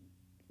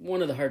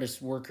one of the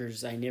hardest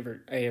workers I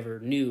ever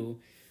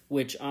knew,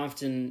 which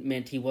often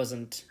meant he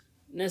wasn't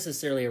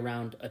necessarily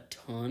around a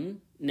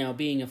ton. Now,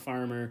 being a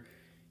farmer,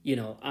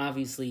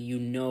 obviously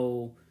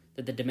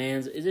that the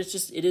demands,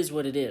 it is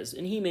what it is.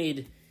 And he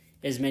made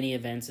as many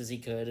events as he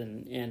could,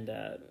 and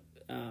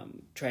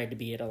tried to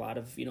be at a lot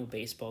of,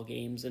 baseball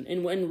games,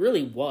 and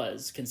really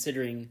was,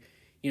 considering,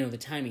 the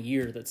time of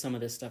year that some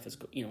of this stuff is,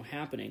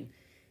 happening.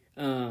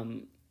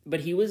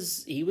 But he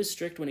was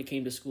strict when it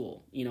came to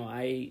school.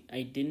 I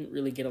didn't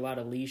really get a lot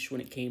of leash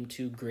when it came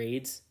to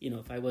grades.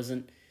 If I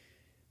wasn't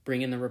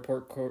bringing the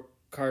report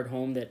card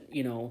home that,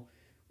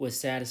 was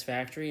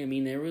satisfactory. I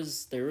mean, there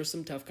was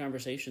some tough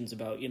conversations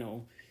about,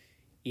 you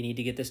need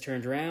to get this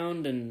turned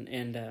around.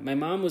 And my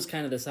mom was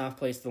kind of the soft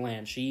place to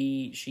land.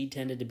 She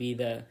tended to be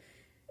the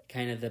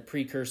kind of the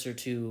precursor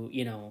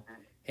to,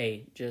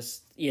 hey,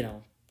 just,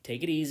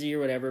 take it easy or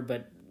whatever.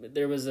 But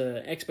there was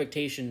a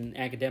expectation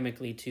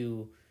academically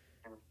to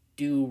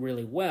do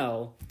really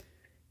well.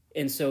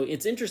 And so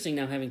it's interesting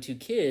now having two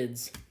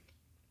kids.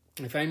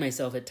 I find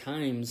myself at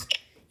times,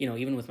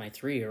 even with my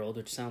 3-year-old,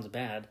 which sounds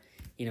bad,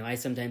 I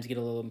sometimes get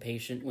a little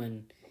impatient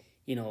when,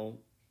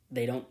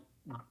 they don't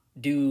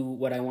do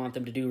what I want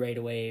them to do right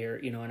away, or,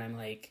 and I'm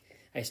like,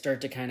 I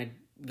start to kind of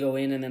go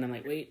in, and then I'm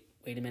like, wait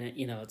a minute,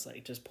 it's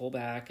like, just pull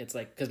back. It's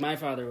like, because my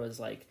father was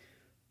like,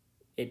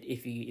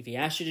 if he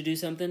asked you to do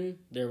something,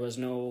 there was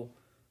no,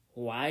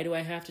 why do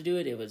I have to do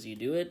it? It was, you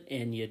do it,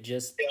 and you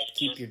just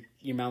keep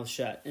your mouth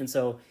shut. And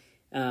so,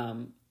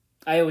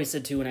 I always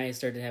said too, when I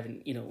started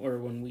having, or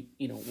when we,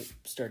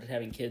 started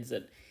having kids,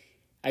 that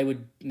I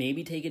would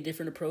maybe take a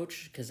different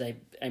approach, because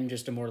I'm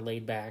just a more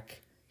laid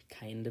back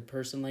kind of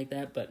person like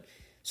that. But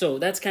so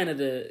that's kind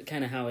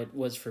of how it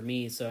was for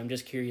me. So I'm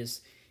just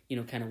curious,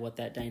 kind of what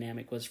that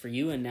dynamic was for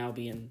you, and now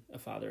being a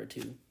father of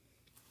two.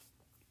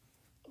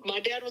 My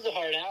dad was a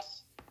hard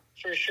ass,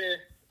 for sure.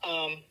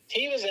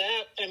 He was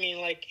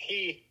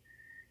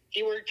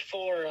he worked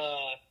for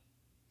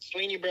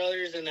Sweeney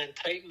Brothers and then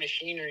Titan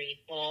Machinery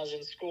when I was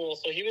in school.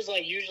 So he was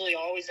like usually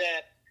always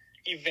at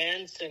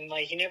events, and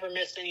like he never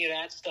missed any of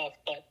that stuff.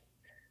 But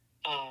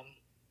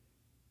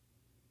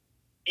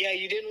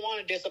you didn't want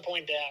to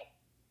disappoint Dad.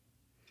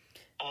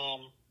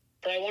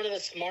 Probably one of the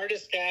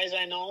smartest guys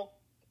I know.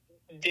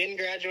 Didn't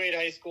graduate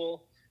high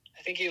school.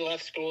 I think he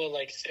left school at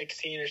like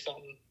 16 or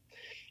something.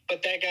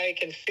 But that guy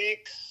can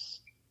fix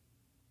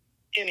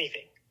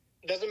anything.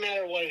 Doesn't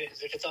matter what it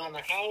is. If it's on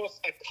the house,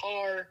 a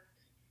car,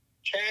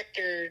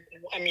 tractor,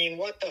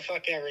 what the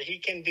fuck ever. He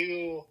can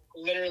do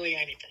literally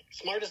anything.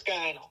 Smartest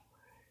guy I know.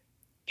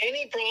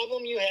 Any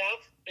problem you have,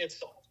 it's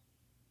solved.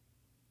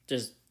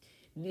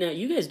 Now,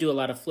 you guys do a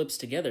lot of flips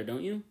together,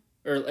 don't you?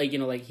 Or like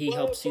he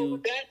helps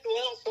you.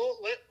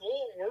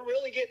 We're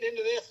really getting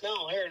into this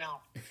now.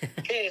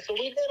 Okay, so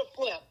we did a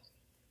flip.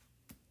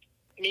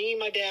 Me,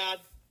 my dad,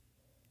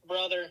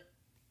 brother,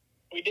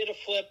 we did a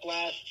flip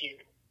last year.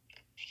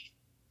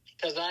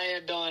 Because I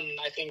had done,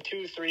 I think,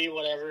 2, 3,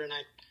 whatever, and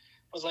I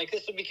was like,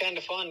 this would be kind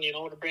of fun,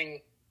 to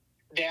bring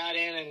Dad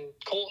in and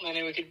Colton, and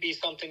it could be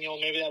something,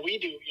 maybe that we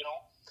do,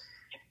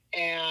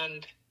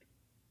 And,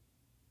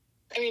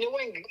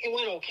 it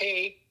went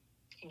okay,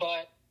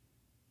 but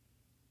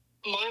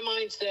my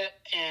mindset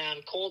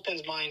and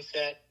Colton's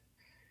mindset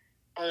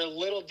are a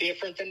little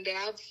different than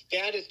Dad's.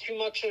 Dad is too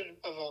much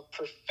of a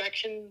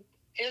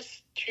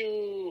perfectionist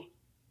to,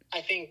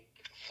 I think,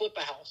 flip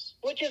a house,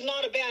 which is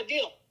not a bad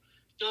deal.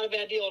 Not a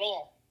bad deal at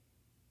all.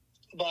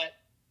 But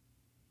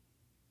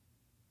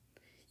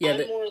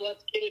I'm more,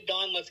 let's get it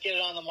done, let's get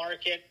it on the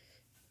market,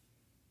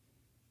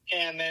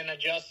 and then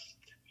adjust,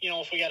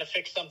 if we got to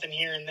fix something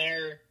here and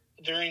there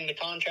during the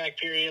contract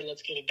period,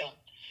 let's get it done.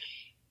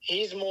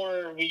 He's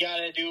more, we got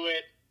to do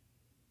it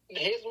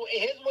his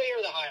way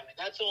or the highway.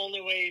 That's the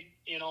only way,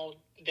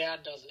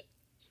 Dad does it.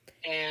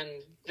 And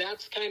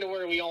that's kind of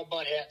where we all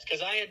butt heads,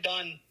 because I had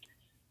done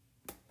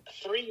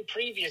 3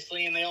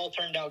 previously, and they all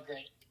turned out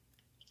great.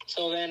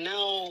 So then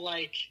now,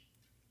 like,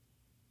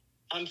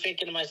 I'm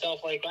thinking to myself,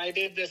 like, I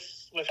did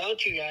this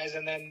without you guys,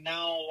 and then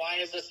now why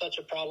is this such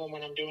a problem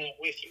when I'm doing it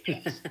with you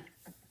guys?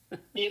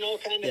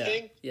 Kind of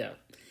thing? Yeah.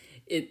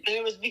 And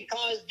it was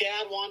because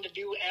Dad wanted to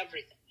do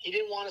everything. He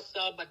didn't want to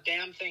sub a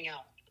damn thing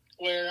out.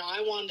 Where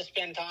I wanted to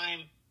spend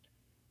time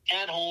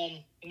at home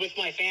with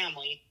my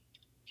family,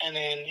 and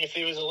then if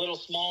there was a little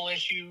small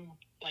issue,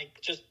 like,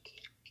 just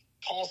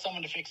call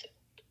someone to fix it.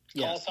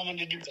 Call someone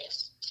to do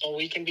this so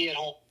we can be at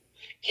home.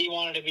 He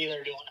wanted to be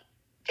there doing it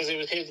because it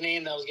was his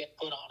name that was getting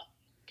put on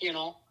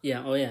it,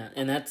 Yeah. Oh yeah.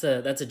 And that's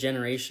a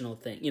generational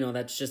thing.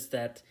 That's just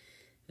that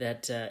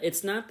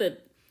it's not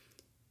that,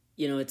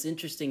 it's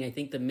interesting. I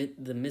think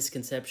the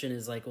misconception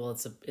is like, well,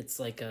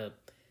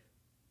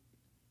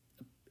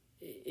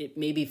 it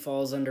maybe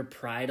falls under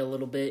pride a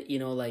little bit,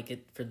 like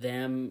it for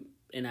them.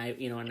 And I,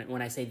 and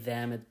when I say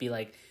them, it'd be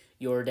like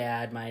your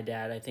dad, my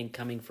dad, I think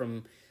coming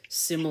from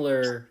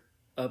similar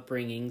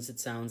upbringings, it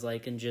sounds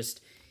like, and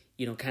just,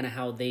 kind of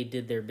how they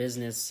did their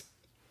business.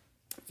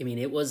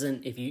 It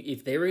wasn't,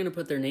 if they were going to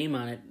put their name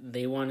on it,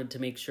 they wanted to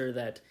make sure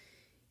that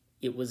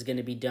it was going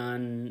to be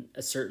done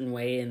a certain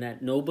way and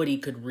that nobody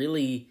could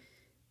really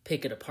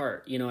pick it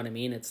apart. You know what I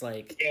mean? It's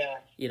like,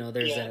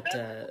 there's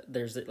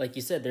there's, like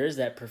you said, there's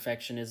that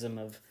perfectionism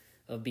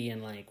of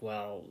being like,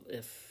 well,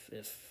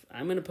 if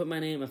I'm going to put my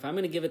name, if I'm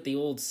going to give it the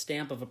old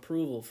stamp of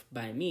approval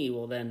by me,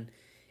 well then,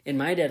 and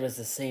my dad was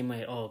the same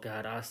way. Oh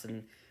God,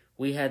 Austin,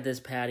 we had this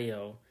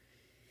patio.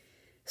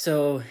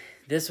 So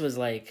this was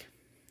like,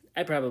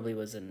 I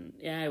was in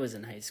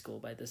high school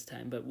by this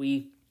time, but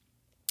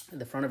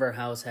the front of our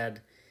house had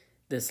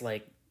this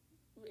like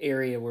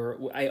area where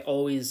I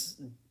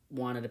always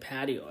wanted a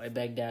patio. I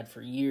begged Dad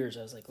for years.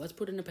 I was like, let's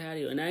put in a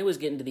patio. And I was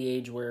getting to the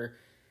age where,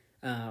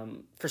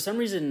 for some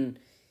reason,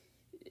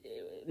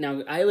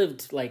 now I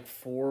lived like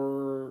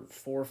 4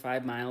 or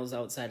 5 miles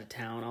outside of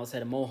town,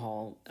 outside of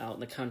Mohall, out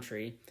in the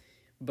country.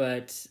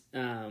 But,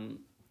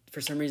 for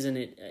some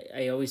reason,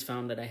 I always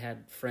found that I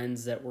had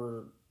friends that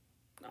were,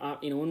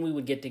 when we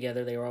would get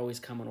together, they were always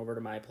coming over to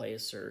my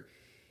place, or,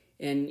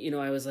 And, you know,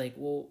 I was like,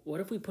 well,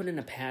 what if we put in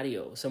a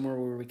patio somewhere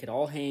where we could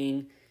all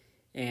hang,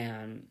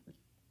 and,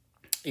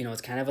 you know,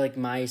 it's kind of like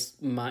my,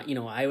 you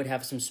know, I would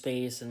have some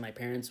space and my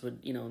parents would,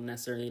 you know,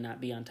 necessarily not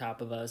be on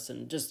top of us,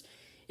 and just,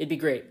 it'd be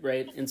great.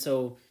 Right. And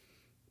so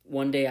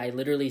one day I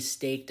literally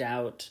staked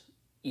out,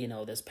 you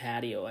know, this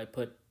patio. I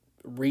put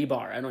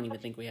rebar. I don't even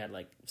think we had,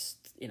 like,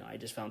 you know, I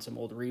just found some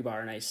old rebar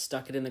and I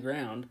stuck it in the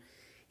ground.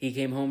 He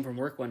came home from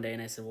work one day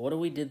and I said, well, what do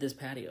we did this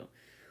patio?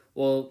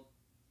 Well,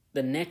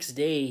 the next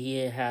day he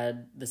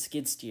had the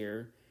skid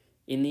steer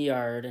in the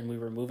yard and we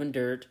were moving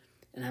dirt,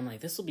 and I'm like,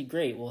 this will be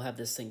great. We'll have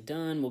this thing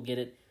done. We'll get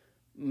it.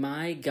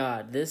 My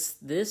God,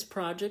 this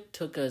project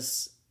took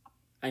us,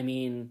 I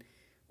mean,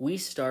 we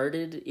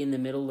started in the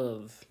middle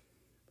of,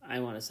 I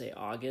want to say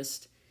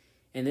August,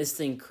 and this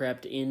thing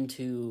crept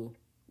into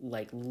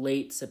like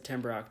late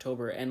September,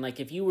 October. And like,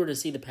 if you were to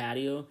see the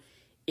patio,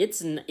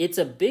 it's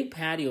a big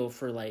patio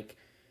for, like,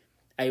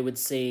 I would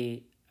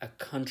say a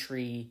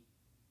country,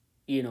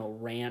 you know,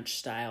 ranch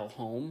style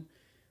home,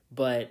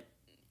 but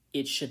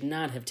it should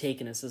not have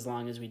taken us as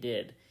long as we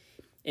did.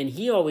 And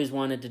he always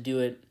wanted to do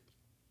it.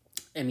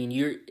 I mean,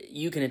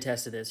 you can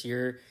attest to this.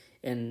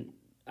 And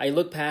I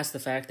look past the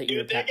fact that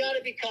they got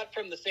to be cut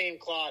from the same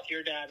cloth,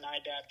 your dad and my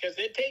dad, because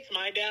it takes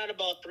my dad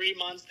about 3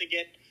 months to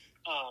get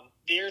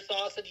deer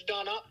sausage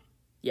done up.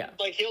 Yeah.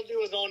 Like, he'll do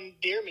his own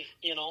deer meat,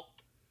 you know?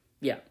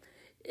 Yeah.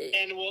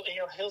 And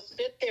he'll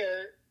sit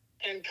there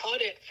and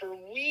cut it for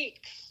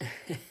weeks,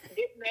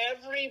 getting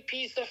every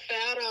piece of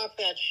fat off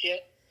that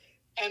shit.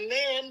 And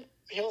then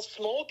he'll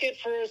smoke it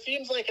for, it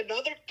seems like,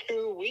 another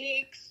 2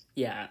 weeks.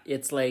 Yeah,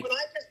 it's like... When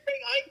I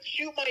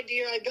shoot my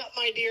deer, I gut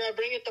my deer, I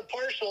bring it to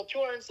partial,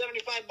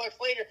 $275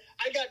 later,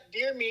 I got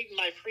deer meat in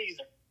my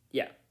freezer.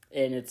 Yeah,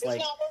 and it's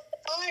like... It's not worth the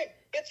time.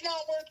 It's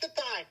not worth the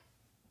time.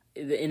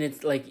 And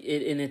it's like,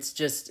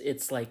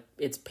 it's like,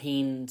 it's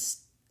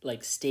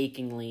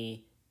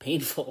painstakingly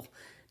painful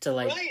to,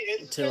 like,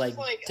 right. to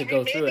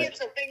go through it. Maybe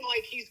it's a thing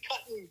like he's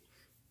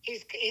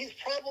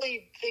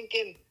probably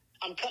thinking,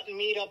 I'm cutting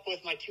meat up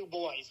with my 2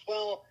 boys.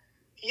 Well,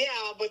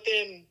 yeah, but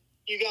then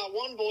you got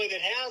one boy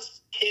that has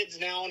kids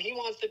now, and he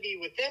wants to be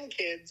with them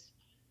kids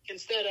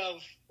instead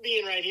of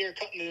being right here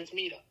cutting this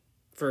meat up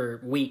for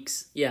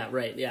weeks. Yeah,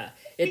 right. Yeah,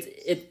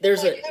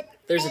 there's a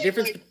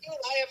difference. Like, dude,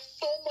 I have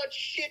so much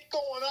shit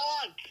going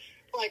on.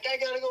 Like, I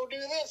gotta go do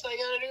this. I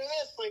gotta do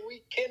this. Like,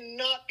 we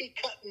cannot be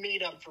cutting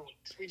meat up for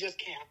weeks. We just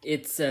can't.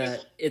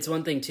 It's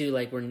one thing too.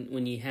 Like,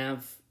 when you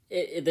have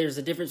there's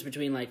a difference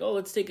between, like, oh,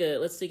 let's take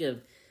a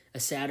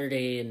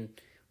Saturday and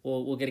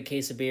we'll get a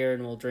case of beer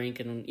and we'll drink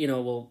and, you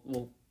know,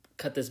 we'll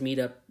cut this meat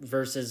up,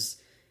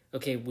 versus,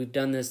 okay, we've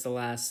done this the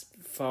last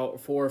 4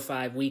 or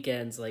 5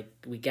 weekends. Like,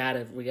 we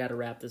gotta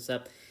wrap this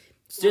up.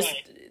 It's just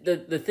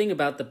right. The thing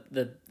about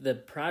the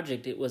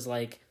project, it was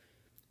like,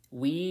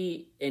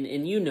 we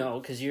and you know,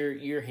 because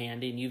you're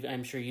handy and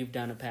I'm sure you've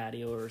done a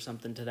patio or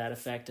something to that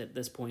effect at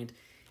this point,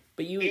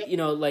 but you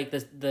know, like,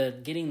 the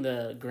getting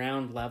the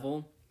ground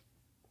level,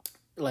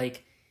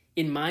 like,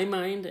 in my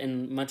mind,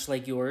 and much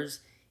like yours,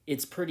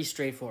 it's pretty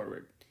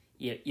straightforward.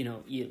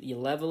 You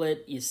level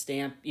it, you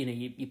stamp, you know,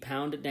 you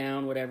pound it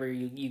down, whatever,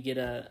 you get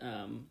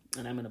a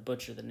and I'm going to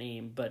butcher the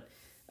name, but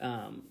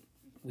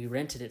we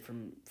rented it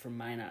from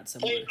Minot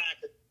somewhere.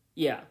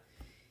 Yeah.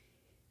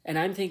 And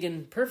I'm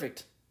thinking,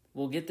 perfect.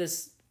 We'll get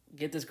this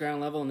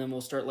ground level, and then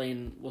we'll start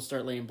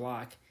laying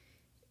block.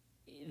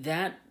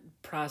 That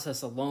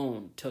process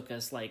alone took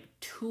us like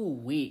 2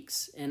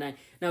 weeks. And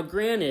now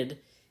granted,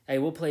 I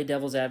will play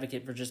devil's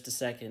advocate for just a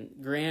second.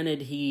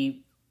 Granted,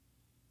 he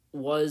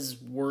was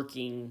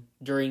working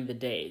during the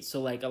day.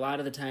 So, like, a lot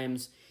of the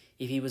times,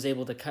 if he was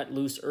able to cut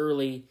loose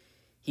early,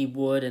 he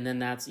would, and then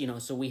that's, you know,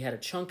 so we had a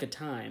chunk of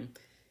time.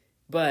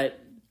 But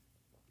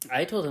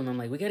I told him, I'm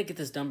like, we got to get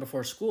this done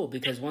before school,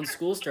 because once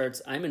school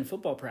starts, I'm in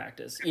football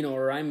practice, you know,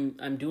 or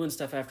I'm doing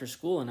stuff after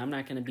school, and I'm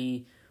not going to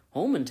be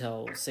home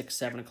until 6,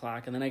 7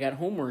 o'clock, and then I got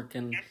homework,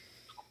 and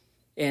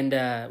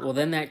well,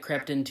 then that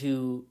crept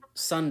into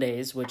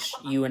Sundays, which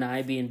you and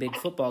I, being big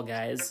football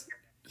guys,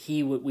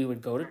 we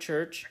would go to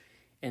church,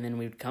 and then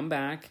we'd come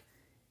back,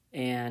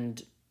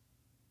 and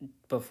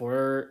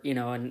before, you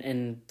know,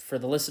 and for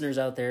the listeners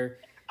out there,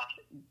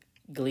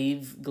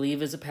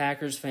 Gleave is a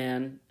Packers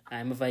fan.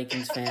 I'm a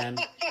Vikings fan.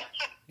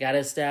 Got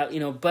to stop, you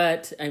know,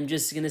 but I'm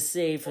just going to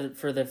say,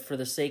 for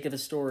the sake of the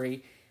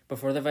story,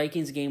 before the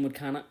Vikings game would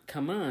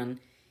come on,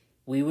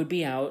 we would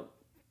be out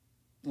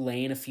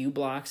laying a few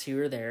blocks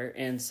here or there,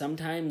 and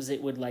sometimes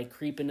it would, like,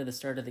 creep into the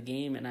start of the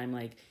game, and I'm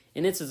like,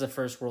 and this is a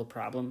first world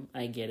problem,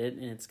 I get it,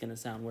 and it's going to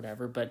sound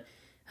whatever, but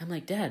I'm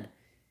like, Dad,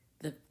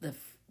 the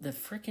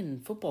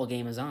freaking football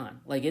game is on.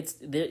 Like, it's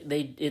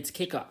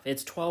kickoff.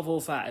 It's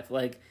 12:05.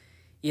 Like,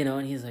 you know,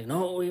 and he's like,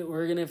 no,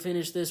 we're going to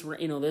finish this,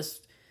 you know, this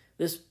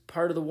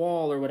part of the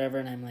wall or whatever.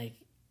 And I'm like,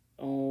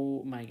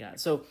 oh my God.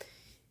 So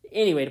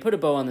anyway, to put a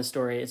bow on the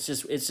story, it's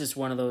just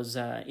one of those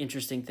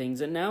interesting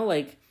things. And now,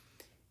 like,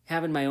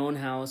 having my own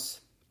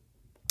house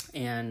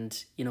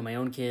and, you know, my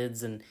own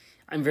kids, and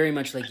I'm very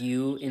much like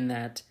you in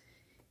that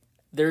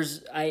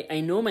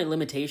I know my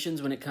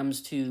limitations when it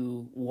comes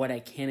to what I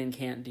can and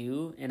can't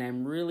do, and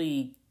I'm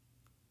really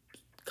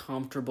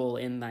comfortable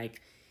in,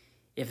 like,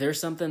 if there's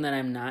something that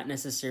I'm not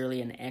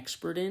necessarily an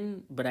expert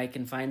in, but I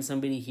can find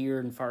somebody here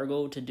in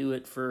Fargo to do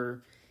it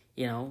for,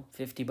 $50,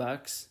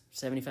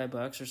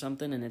 $75 or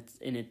something, and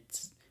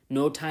it's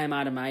no time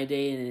out of my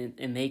day,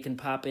 and they can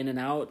pop in and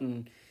out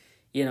and,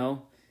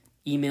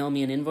 email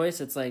me an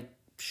invoice. It's like,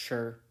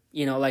 sure.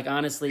 Like,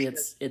 honestly,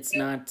 it's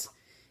not,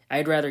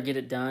 I'd rather get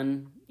it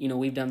done.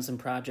 We've done some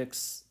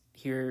projects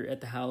here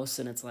at the house,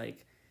 and it's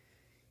like,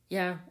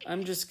 yeah,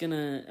 I'm just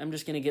gonna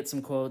get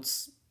some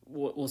quotes.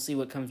 We'll see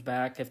what comes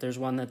back. If there's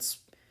one that's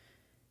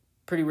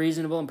pretty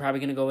reasonable, I'm probably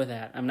gonna go with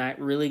that. I'm not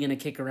really gonna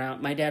kick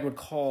around. My dad would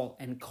call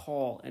and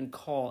call and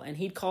call, and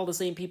he'd call the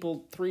same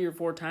people 3 or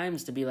 4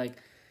 times to be like,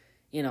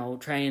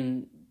 try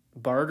and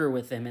barter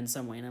with them in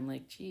some way. And I'm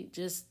like, gee,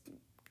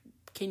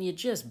 can you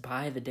just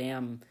buy the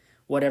damn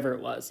whatever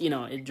it was?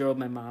 It drove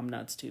my mom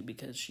nuts too,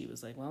 because she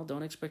was like, well,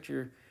 don't expect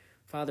your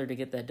father to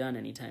get that done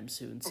anytime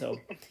soon. So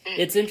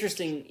it's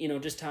interesting,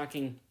 just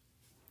talking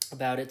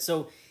about it.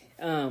 So,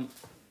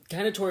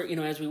 kind of toward,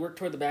 as we work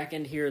toward the back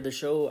end here of the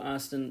show,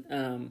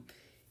 Austin,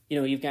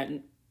 you've got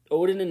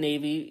Odin and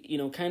Navy,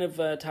 kind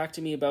of talk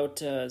to me about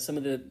some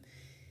of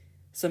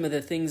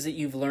the things that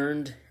you've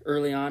learned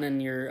early on in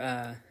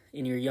your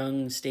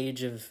young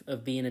stage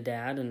of being a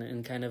dad,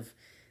 and kind of,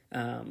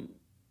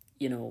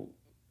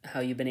 how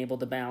you've been able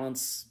to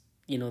balance,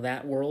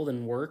 that world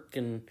and work,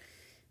 and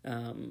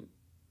kind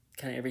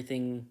of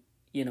everything,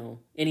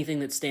 anything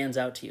that stands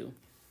out to you.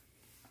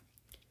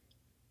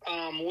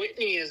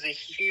 Whitney is a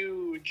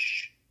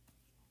huge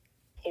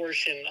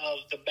portion of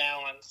the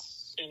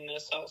balance in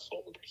this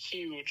household.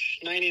 Huge,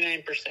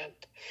 99%.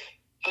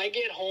 I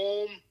get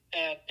home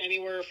at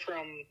anywhere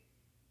from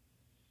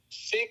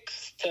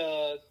 6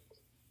 to,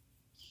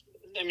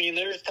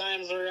 there's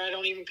times where I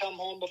don't even come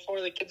home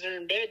before the kids are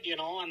in bed,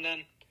 and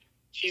then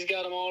she's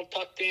got them all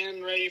tucked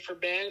in, ready for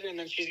bed, and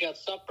then she's got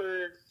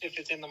supper, if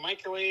it's in the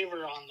microwave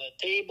or on the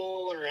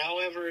table or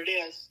however it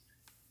is.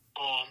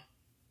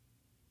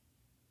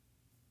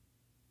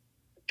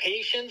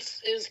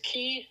 Patience is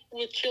key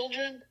with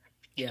children.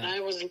 Yeah. And I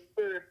was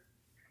never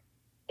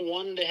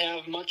one to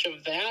have much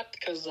of that,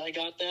 because I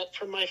got that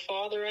from my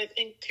father, I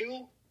think,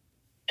 too.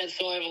 And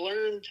so I've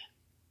learned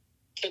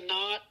to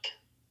not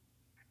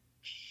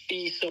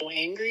be so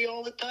angry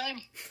all the time,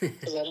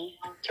 because I don't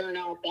want to turn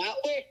out that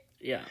way.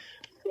 Yeah.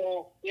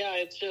 So, yeah,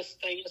 it's just,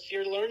 I guess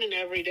you're learning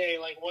every day,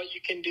 like, what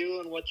you can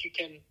do and what you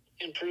can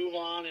improve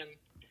on. And,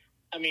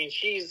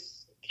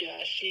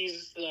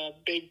 she's the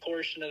big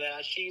portion of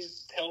that.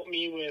 She's helped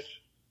me with,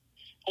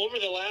 over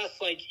the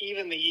last,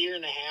 even the year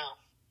and a half.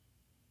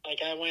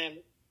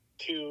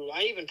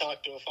 I even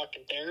talked to a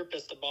fucking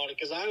therapist about it,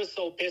 because I was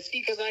so pissy,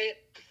 because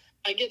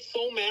I get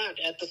so mad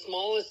at the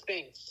smallest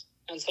things.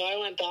 And so I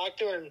went and talked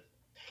to her, and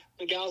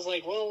the gal's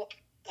like, well,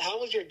 how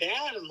was your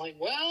dad? I'm like,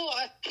 well,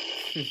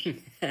 you're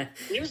kind of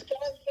the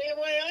same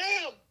way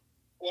I am.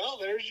 Well,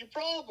 there's your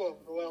problem.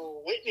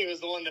 Well, Whitney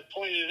was the one that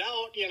pointed it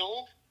out,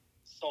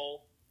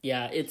 so.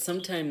 Yeah, it's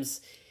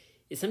sometimes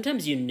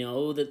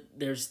that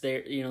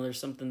there's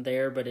something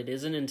there, but it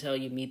isn't until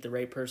you meet the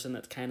right person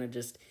that's kind of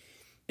just,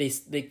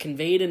 they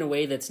convey it in a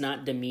way that's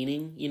not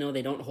demeaning.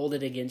 They don't hold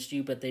it against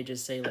you, but they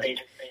just say, like,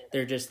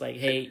 they're just like,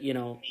 hey,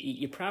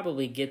 you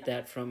probably get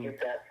that from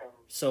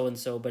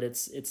so-and-so, but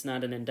it's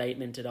not an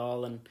indictment at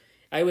all. And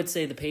I would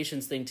say the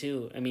patience thing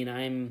too.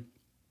 I'm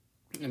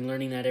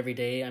learning that every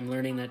day. I'm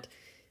learning that,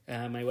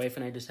 my wife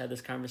and I just had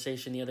this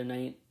conversation the other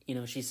night.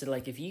 She said,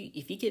 like, if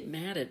you get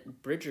mad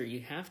at Bridger,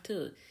 you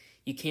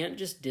can't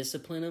just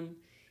discipline him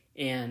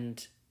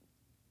and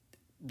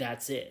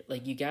that's it.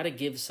 Like, you got to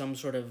give some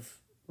sort of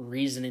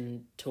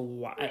reasoning to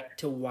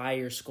why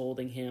you're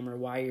scolding him, or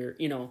why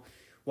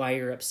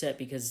you're upset,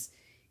 because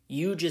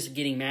you just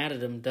getting mad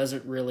at him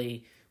doesn't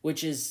really,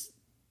 which is,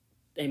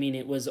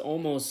 it was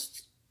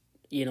almost,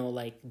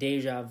 like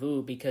deja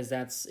vu, because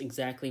that's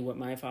exactly what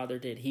my father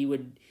did. He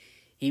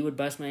would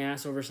bust my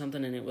ass over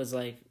something, and it was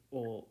like,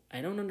 well,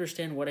 I don't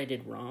understand what I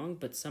did wrong,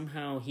 but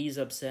somehow he's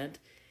upset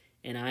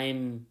and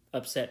I'm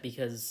upset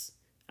because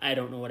I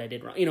don't know what I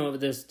did wrong.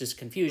 There's just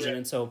confusion. Right.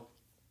 And so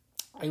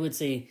I would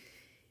say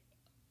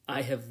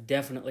I have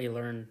definitely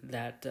learned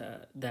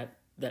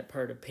that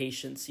part of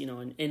patience,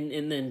 and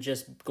then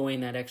just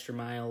going that extra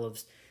mile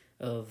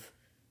of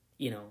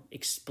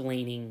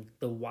explaining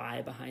the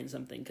why behind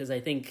something. Because I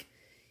think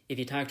if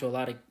you talk to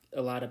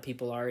a lot of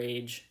people our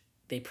age,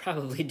 they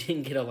probably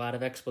didn't get a lot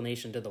of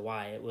explanation to the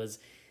why. It was,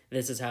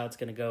 this is how it's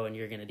going to go, and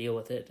you're going to deal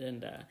with it.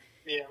 And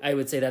yeah. I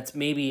would say that's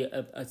maybe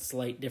a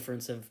slight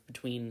difference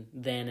between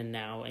then and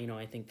now.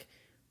 I think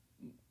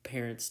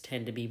parents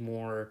tend to be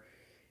more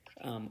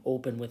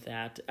open with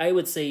that. I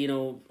would say,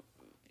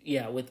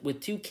 with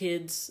 2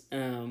 kids,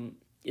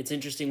 it's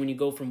interesting when you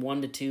go from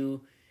 1 to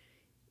 2.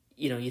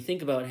 You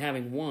think about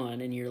having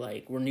 1, and you're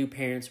like, we're new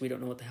parents, we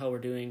don't know what the hell we're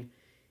doing,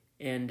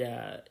 and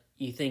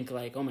you think,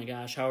 like, oh my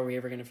gosh, how are we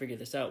ever going to figure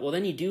this out? Well,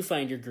 then you do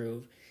find your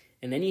groove,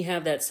 and then you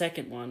have that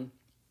second one,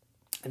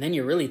 And then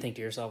you really think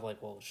to yourself,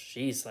 like, well,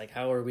 geez, like,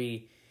 how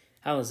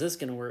is this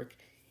going to work?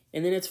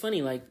 And then it's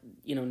funny, like,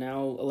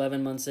 now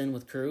 11 months in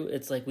with Crew,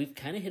 it's like we've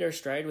kind of hit our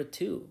stride with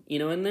 2,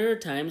 and there are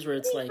times where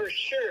it's like, for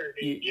sure,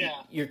 dude.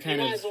 you're kind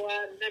of. You might as well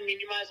add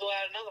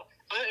another.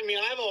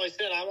 I've always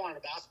said I wanted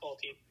a basketball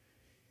team.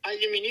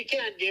 You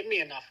can't give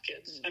me enough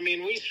kids.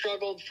 We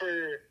struggled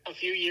for a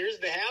few years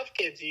to have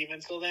kids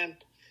even. So then,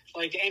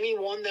 like, any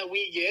one that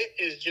we get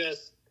is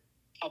just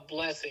a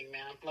blessing,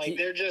 man. Like,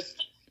 they're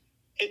just,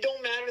 it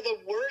don't matter the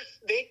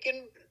worst. They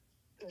can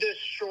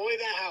destroy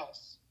the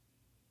house,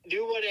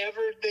 do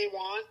whatever they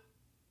want.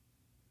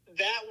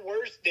 That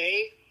worst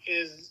day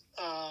is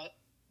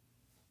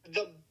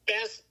the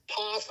best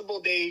possible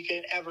day you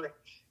can ever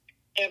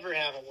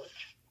have at work.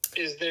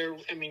 Is their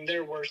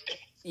worst day.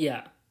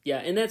 Yeah. Yeah,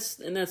 and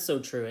that's so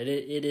true.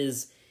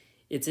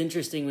 It's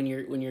interesting when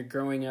you're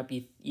growing up,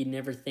 you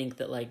never think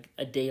that like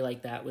a day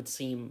like that would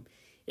seem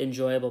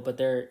enjoyable, but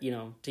there,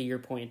 to your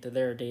point, that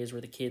there are days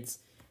where the kids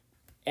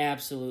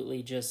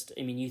absolutely just,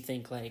 you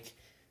think like,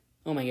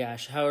 oh my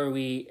gosh, how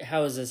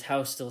is this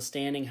house still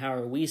standing? How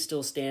are we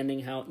still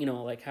standing? How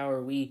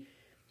are we?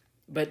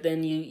 But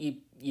then you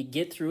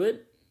get through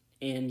it,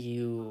 and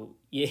you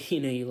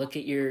look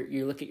at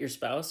your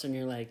spouse, and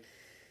you're like,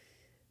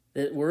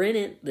 that we're in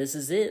it. This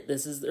is it.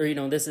 This is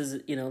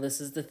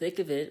the thick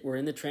of it. We're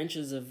in the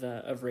trenches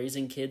of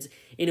raising kids.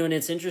 And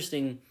it's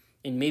interesting,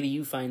 and maybe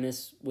you find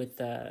this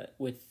with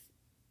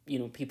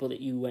people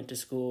that you went to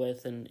school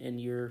with and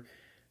your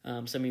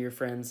some of your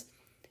friends.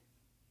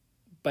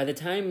 By the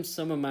time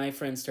some of my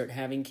friends start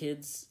having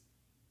kids,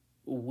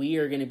 we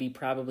are going to be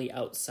probably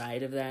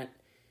outside of that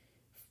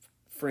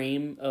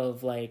frame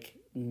of like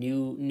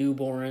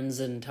newborns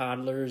and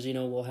toddlers.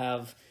 We'll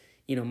have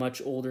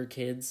much older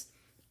kids.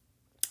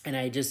 And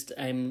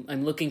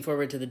I'm looking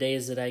forward to the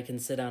days that I can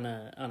sit on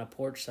a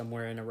porch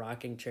somewhere in a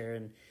rocking chair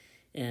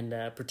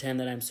and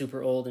pretend that I'm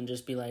super old and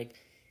just be like,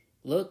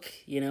 look,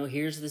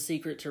 here's the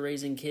secret to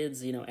raising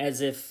kids, as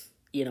if,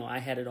 I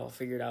had it all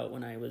figured out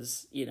when I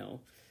was,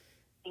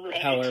 right.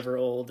 However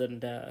old.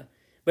 And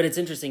but it's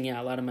interesting, yeah,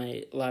 a lot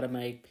of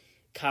my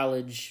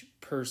college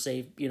per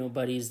se,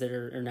 buddies that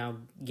are now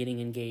getting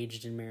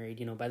engaged and married,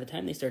 by the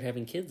time they start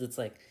having kids, it's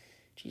like,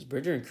 geez,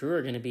 Bridger and Crew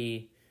are going to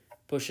be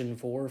pushing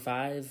 4 or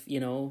 5,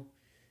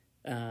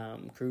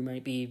 Crew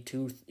might be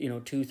 2,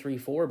 3,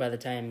 4 by the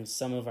time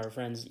some of our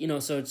friends,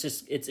 so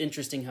it's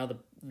interesting how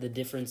the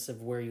difference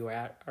of where you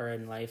are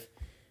in life.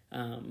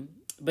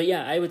 But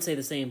yeah, I would say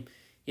the same,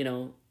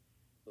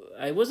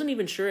 I wasn't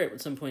even sure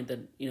at some point that,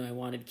 I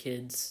wanted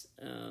kids,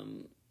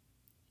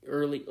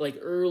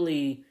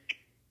 early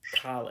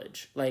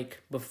college,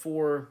 like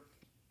before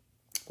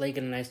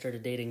Lakin and I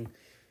started dating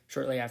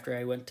shortly after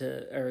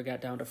I got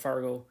down to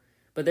Fargo.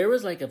 But there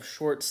was like a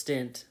short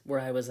stint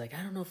where I was like,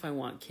 I don't know if I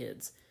want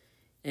kids.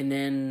 And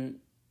then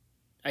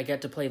I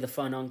got to play the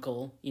fun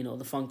uncle, the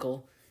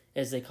funkle,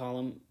 as they call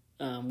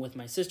them, with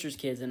my sister's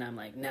kids. And I'm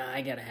like, nah,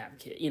 I got to have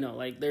kids.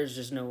 There's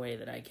just no way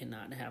that I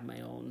cannot have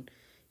my own,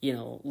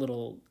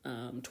 little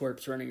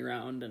twerps running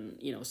around.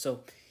 And, so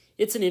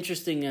it's an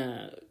interesting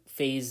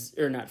phase,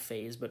 or not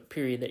phase, but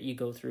period that you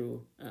go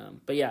through.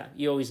 But yeah,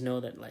 you always know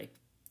that like,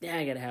 yeah,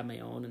 I got to have my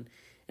own.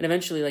 And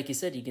eventually, like you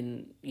said, you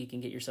can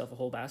get yourself a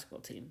whole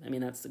basketball team.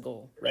 That's the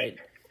goal, right?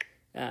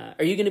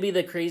 Are you going to be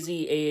the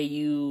crazy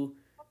AAU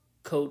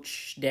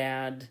coach,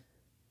 dad?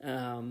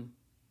 Do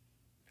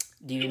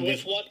you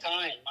With what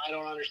time? I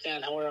don't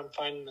understand where I'm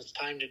finding this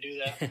time to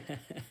do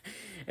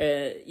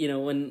that.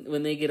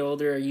 When they get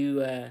older, are you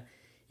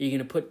going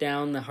to put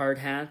down the hard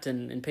hat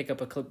and pick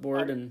up a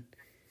clipboard and?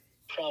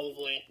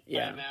 Probably.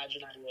 Yeah. I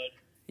imagine I would.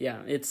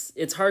 Yeah,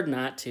 it's hard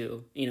not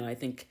to. I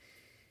think.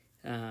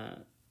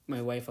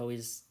 My wife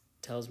always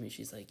tells me,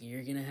 she's like,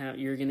 you're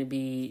going to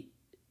be,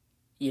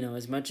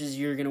 as much as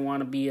you're going to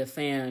want to be a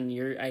fan,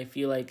 I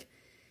feel like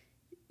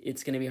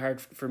it's going to be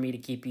hard for me to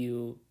keep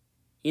you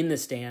in the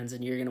stands,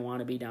 and you're going to want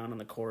to be down on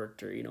the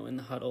court or, in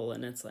the huddle.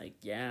 And it's like,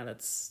 yeah,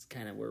 that's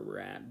kind of where we're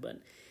at.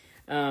 But,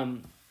 all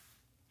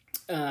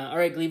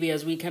right, Gleave,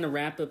 as we kind of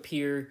wrap up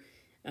here,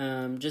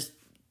 just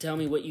tell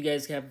me what you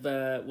guys have,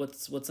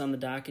 what's on the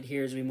docket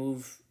here as we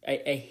move.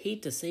 I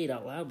hate to say it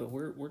out loud, but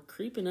we're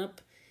creeping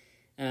up.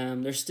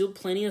 There's still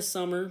plenty of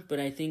summer, but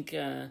I think,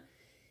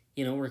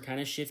 we're kind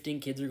of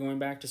shifting. Kids are going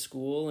back to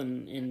school,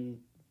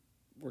 and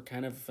we're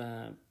kind of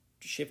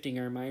shifting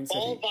our mindset.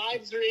 All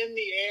vibes are in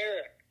the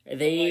air.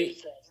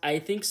 I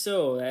think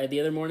so. The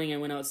other morning I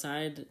went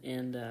outside,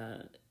 and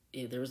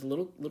there was a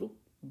little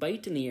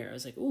bite in the air. I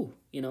was like, ooh,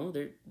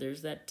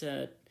 there's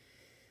that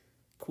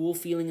cool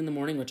feeling in the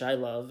morning, which I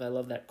love. I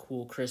love that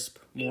cool, crisp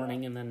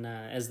morning. Yeah. And then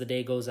as the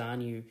day goes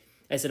on,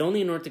 I said,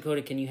 only in North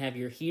Dakota can you have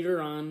your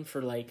heater on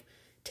for like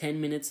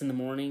 10 minutes in the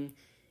morning,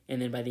 and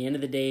then by the end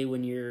of the day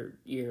when you're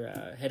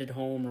headed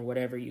home or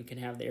whatever, you can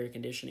have the air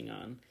conditioning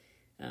on.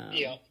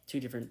 Yeah. Two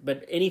different.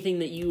 But anything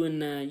that you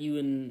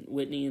and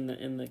Whitney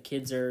and the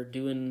kids are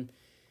doing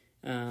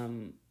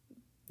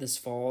this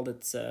fall,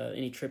 that's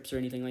any trips or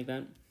anything like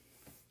that?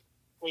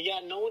 We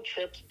got no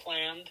trips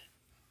planned.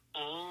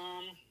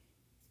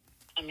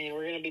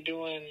 We're going to be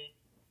doing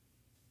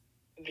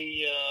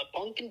the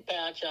pumpkin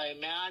patch, I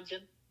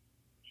imagine,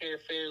 here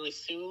fairly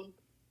soon.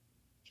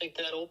 I think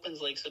that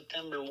opens like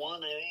September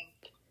 1, I think.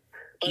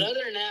 But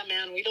other than that,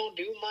 man, we don't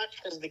do much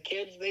because the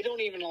kids, they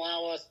don't even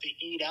allow us to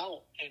eat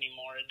out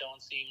anymore, it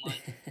don't seem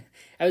like.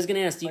 I was going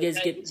to ask, do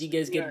you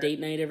guys get date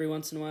night every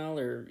once in a while,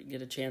 or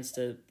get a chance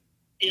to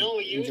we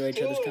enjoy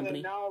each other's company?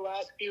 And now the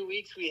last few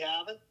weeks we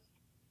haven't.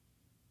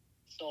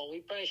 So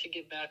we probably should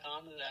get back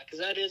onto that because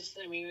that is,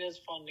 I mean, it is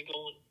fun to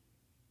go and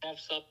have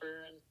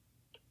supper and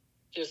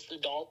just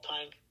adult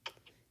time.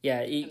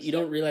 Yeah, you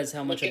don't realize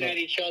how much looking at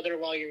each other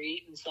while you're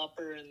eating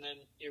supper, and then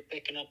you're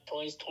picking up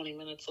toys 20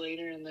 minutes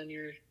later, and then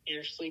you're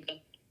sleeping.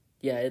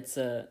 Yeah,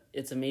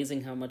 it's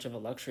amazing how much of a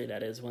luxury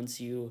that is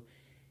once you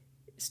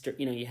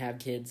you have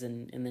kids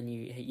and then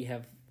you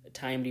have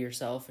time to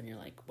yourself, and you're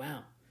like,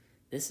 wow,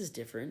 this is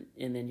different.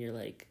 And then you're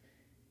like,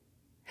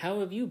 how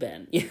have you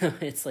been?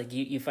 It's like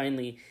you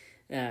finally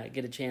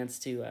get a chance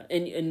to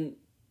and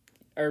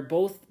are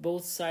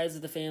both sides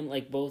of the family,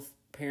 like both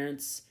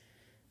parents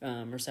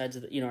or sides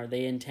of the, are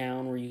they in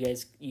town where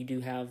you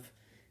do have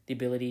the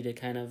ability to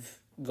kind of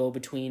go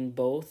between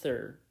both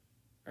or?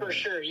 For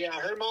sure, yeah.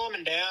 Her mom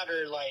and dad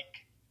are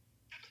like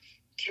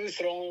 2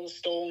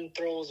 stone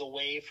throws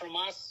away from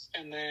us,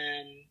 and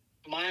then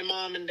my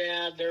mom and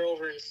dad, they're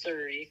over in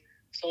Surrey,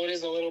 so it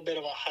is a little bit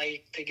of a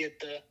hike to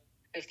get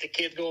if the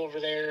kids go over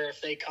there,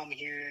 if they come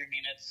here. I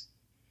mean,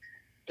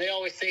 they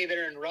always say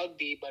they're in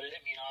Rugby, but I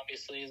mean,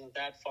 obviously isn't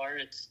that far.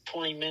 It's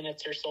 20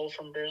 minutes or so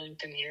from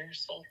Burlington here,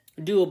 so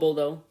doable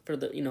though for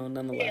the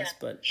nonetheless. Yeah,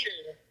 but sure.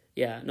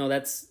 Yeah, no,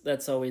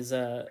 that's always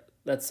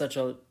that's such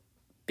a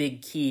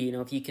big key.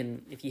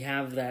 If you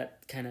have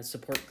that kind of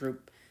support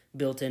group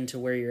built into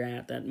where you're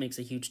at, that makes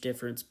a huge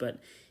difference. But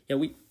yeah,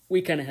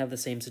 we kind of have the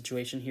same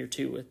situation here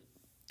too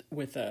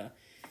with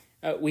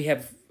we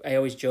have, I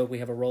always joke, we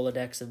have a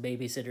Rolodex of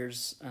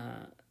babysitters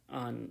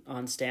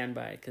on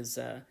standby because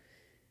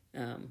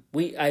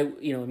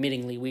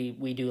admittingly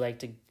we do like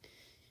to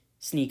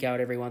sneak out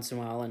every once in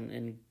a while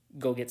and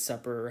go get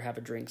supper or have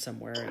a drink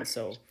somewhere. And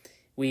so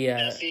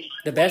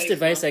the best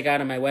advice I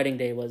got on my wedding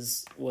day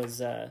was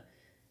I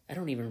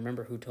don't even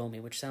remember who told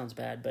me, which sounds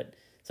bad, but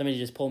somebody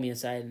just pulled me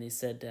aside and they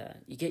said,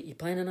 you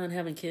planning on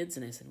having kids?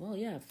 And I said, well,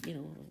 yeah,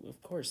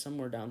 of course,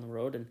 somewhere down the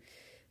road. And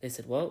they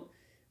said, well,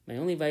 my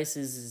only advice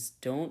is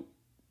don't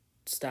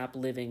stop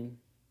living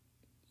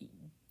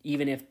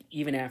even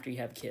after you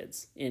have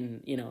kids.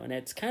 And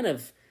it's kind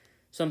of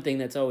something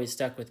that's always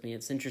stuck with me.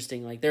 It's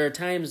interesting. Like there are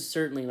times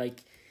certainly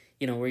like,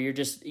 where you're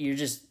just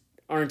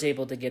aren't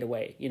able to get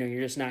away.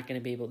 You're just not going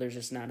to be able, there's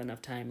just not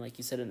enough time, like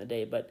you said, in the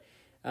day. But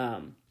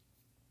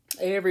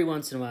every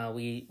once in a while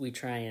we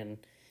try and,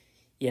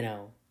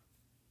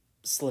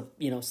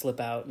 slip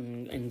out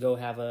and go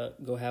have a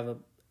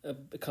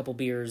couple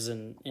beers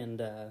and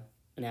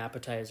an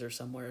appetizer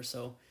somewhere.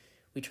 So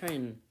we try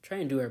and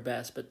do our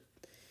best, but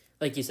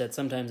like you said,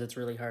 sometimes it's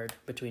really hard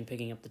between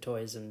picking up the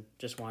toys and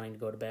just wanting to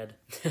go to bed.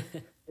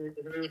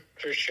 Mm-hmm,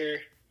 for sure.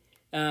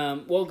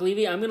 Well,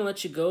 Gleave, I'm gonna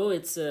let you go.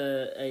 It's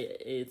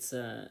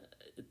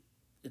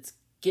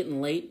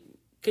getting late.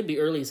 Could be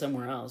early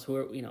somewhere else.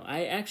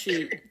 I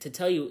actually, to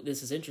tell you,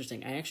 this is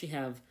interesting. I actually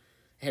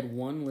had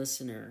one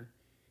listener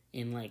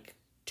in like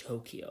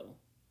Tokyo.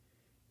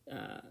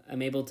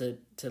 I'm able to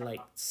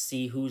like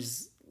see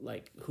who's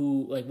like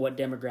what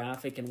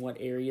demographic and what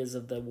areas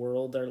of the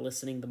world are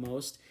listening the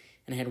most.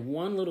 And I had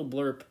one little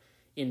blurb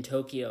in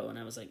Tokyo, and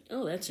I was like,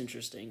 oh, that's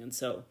interesting. And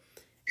so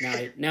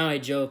now I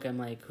joke, I'm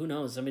like, who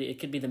knows? It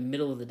could be the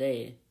middle of the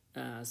day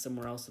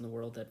somewhere else in the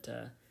world that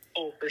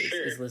for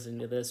sure is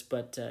listening to this.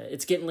 But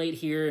it's getting late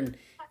here, and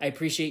I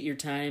appreciate your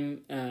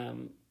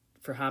time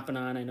for hopping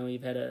on. I know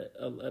you've had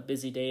a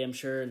busy day, I'm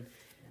sure.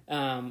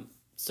 And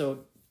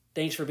so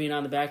thanks for being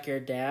on the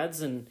Backyard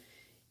Dads. And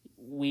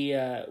we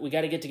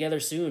got to get together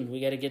soon.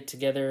 We got to get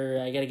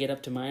together. I got to get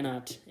up to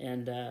Minot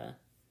and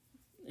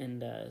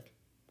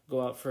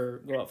go out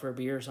for a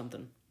beer or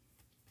something.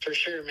 For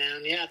sure,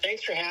 man. Yeah,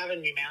 thanks for having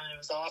me, man. It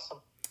was awesome.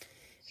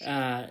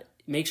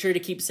 Make sure to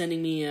keep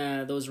sending me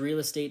those real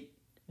estate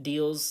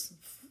deals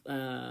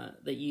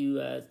that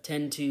you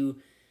tend to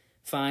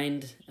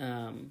find.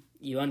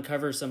 You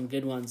uncover some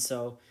good ones,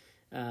 so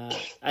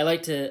I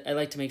like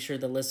to make sure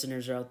the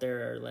listeners are out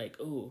there are like,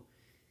 oh,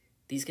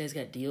 these guys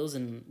got deals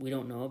and we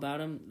don't know about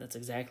them. That's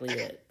exactly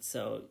it.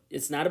 So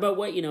it's not about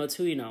what you know, it's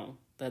who you know.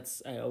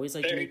 I always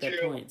like to make that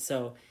point.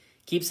 So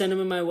keep sending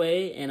them my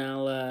way, and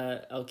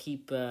I'll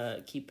keep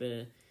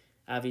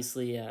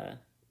obviously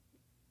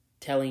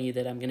telling you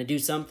that I'm gonna do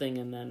something,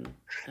 and then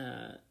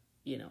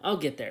I'll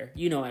get there.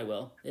 I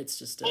will. It's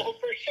just for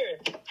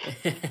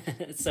sure.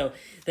 So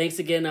thanks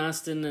again,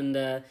 Austin,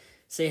 and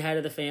say hi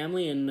to the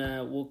family, and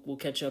we'll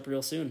catch up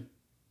real soon.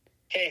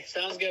 Okay,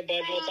 sounds good,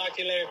 bud. We'll talk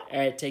to you later. All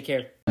right, take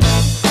care.